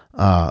at,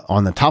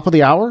 on the top of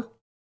the hour,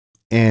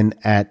 and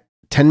at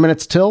 10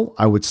 minutes till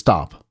I would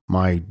stop.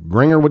 My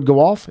ringer would go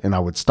off and I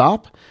would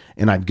stop,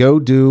 and I'd go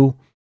do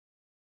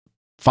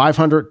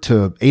 500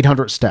 to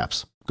 800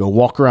 steps. Go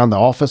walk around the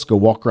office, go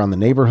walk around the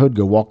neighborhood,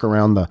 go walk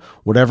around the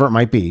whatever it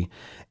might be.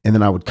 And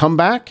then I would come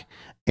back,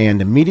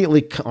 and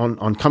immediately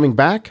on coming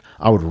back,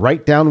 I would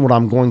write down what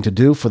I'm going to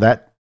do for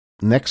that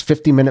next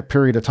 50-minute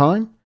period of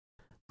time.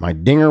 My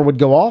dinger would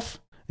go off,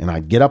 and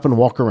I'd get up and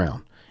walk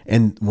around.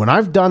 And when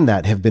I've done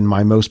that, have been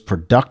my most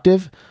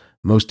productive,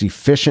 most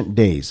efficient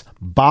days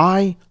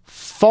by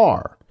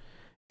far.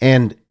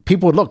 And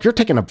people would look, you're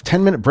taking a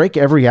 10-minute break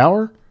every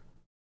hour?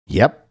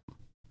 Yep.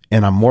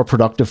 And I'm more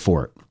productive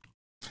for it.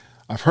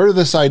 I've heard of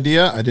this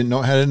idea. I didn't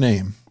know it had a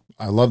name.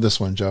 I love this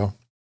one, Joe.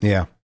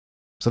 Yeah.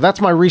 So that's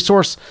my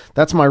resource.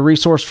 That's my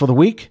resource for the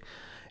week.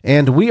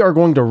 And we are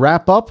going to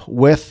wrap up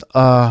with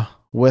our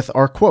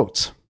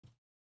quotes.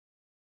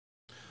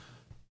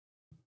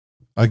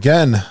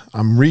 Again,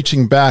 I'm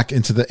reaching back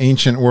into the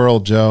ancient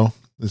world, Joe.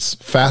 It's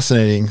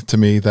fascinating to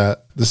me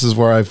that this is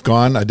where I've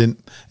gone. I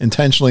didn't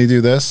intentionally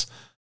do this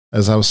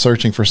as I was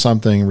searching for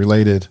something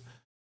related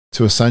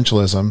to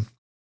essentialism.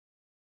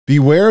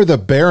 Beware the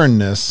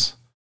barrenness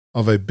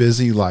of a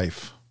busy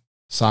life.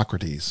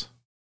 Socrates.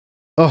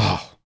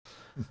 Oh,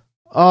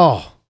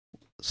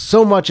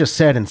 so much is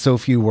said in so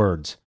few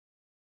words.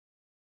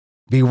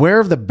 Beware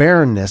of the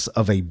barrenness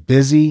of a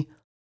busy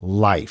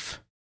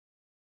life.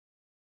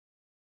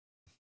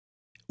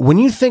 When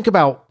you think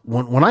about,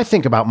 when I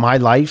think about my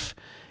life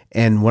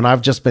and when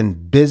I've just been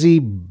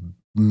busy,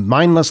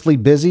 mindlessly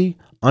busy,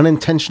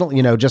 unintentional,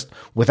 just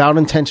without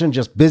intention,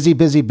 just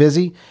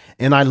busy,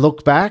 and I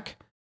look back,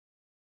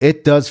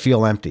 it does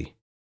feel empty.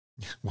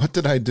 What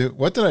did I do?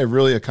 What did I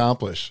really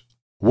accomplish?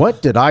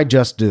 What did I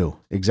just do?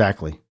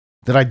 Exactly.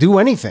 Did I do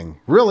anything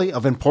really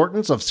of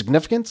importance, of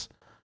significance?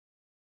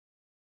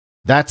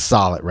 That's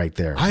solid right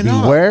there. I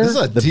know. Beware this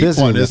is a the deep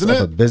one, busyness isn't of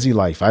it? a busy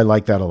life. I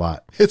like that a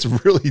lot. It's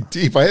really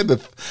deep. I had to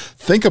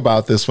think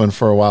about this one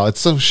for a while. It's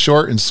so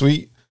short and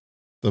sweet.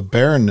 The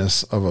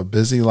barrenness of a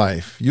busy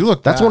life. You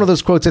look. That's back. one of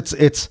those quotes.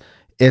 It's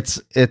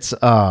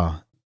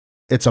a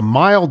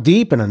mile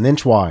deep and an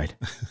inch wide.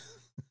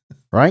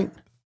 Right?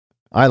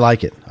 I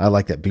like it. I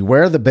like that.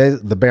 Beware the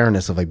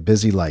barrenness of a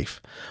busy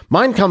life.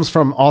 Mine comes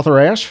from Arthur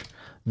Ashe,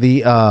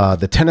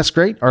 the tennis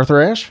great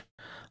Arthur Ashe.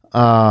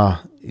 Do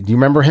you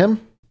remember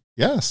him?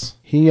 Yes.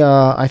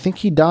 I think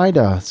he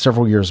died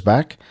several years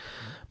back,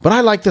 but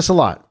I like this a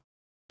lot.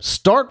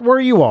 Start where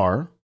you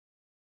are,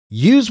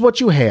 use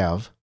what you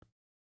have,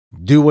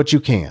 do what you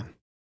can.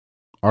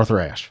 Arthur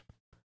Ashe.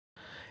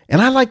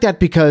 And I like that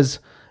because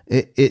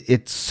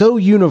it's so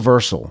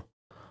universal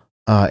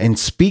and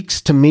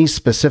speaks to me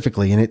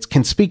specifically, and it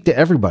can speak to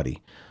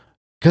everybody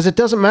because it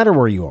doesn't matter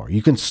where you are.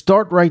 You can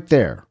start right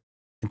there.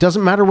 It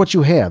doesn't matter what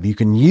you have. You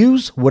can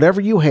use whatever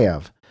you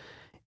have,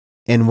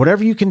 and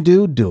whatever you can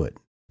do, do it.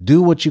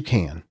 Do what you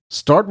can.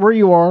 Start where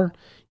you are,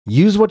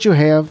 use what you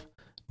have,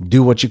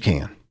 do what you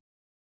can.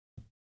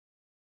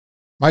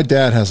 My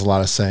dad has a lot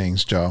of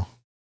sayings, Joe.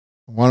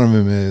 One of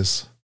them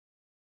is,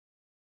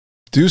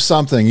 do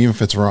something even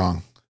if it's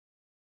wrong.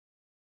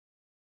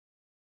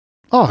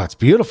 Oh, that's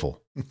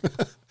beautiful.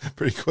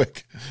 Pretty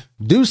quick.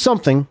 Do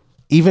something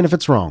even if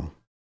it's wrong.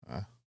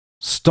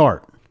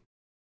 Start.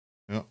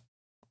 Yep.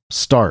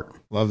 Start.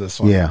 Love this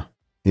one.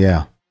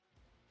 Yeah.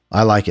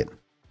 I like it.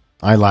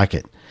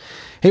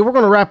 Hey, we're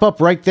going to wrap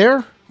up right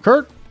there,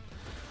 Kurt.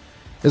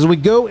 As we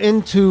go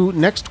into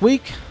next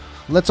week,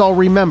 let's all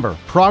remember,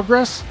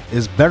 progress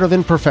is better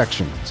than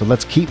perfection. So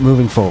let's keep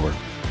moving forward.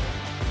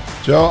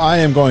 Joe, I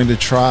am going to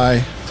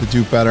try to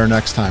do better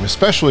next time,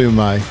 especially with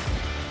my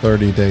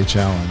 30-day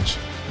challenge.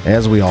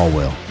 As we all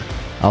will.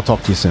 I'll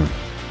talk to you soon.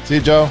 See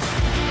you, Joe.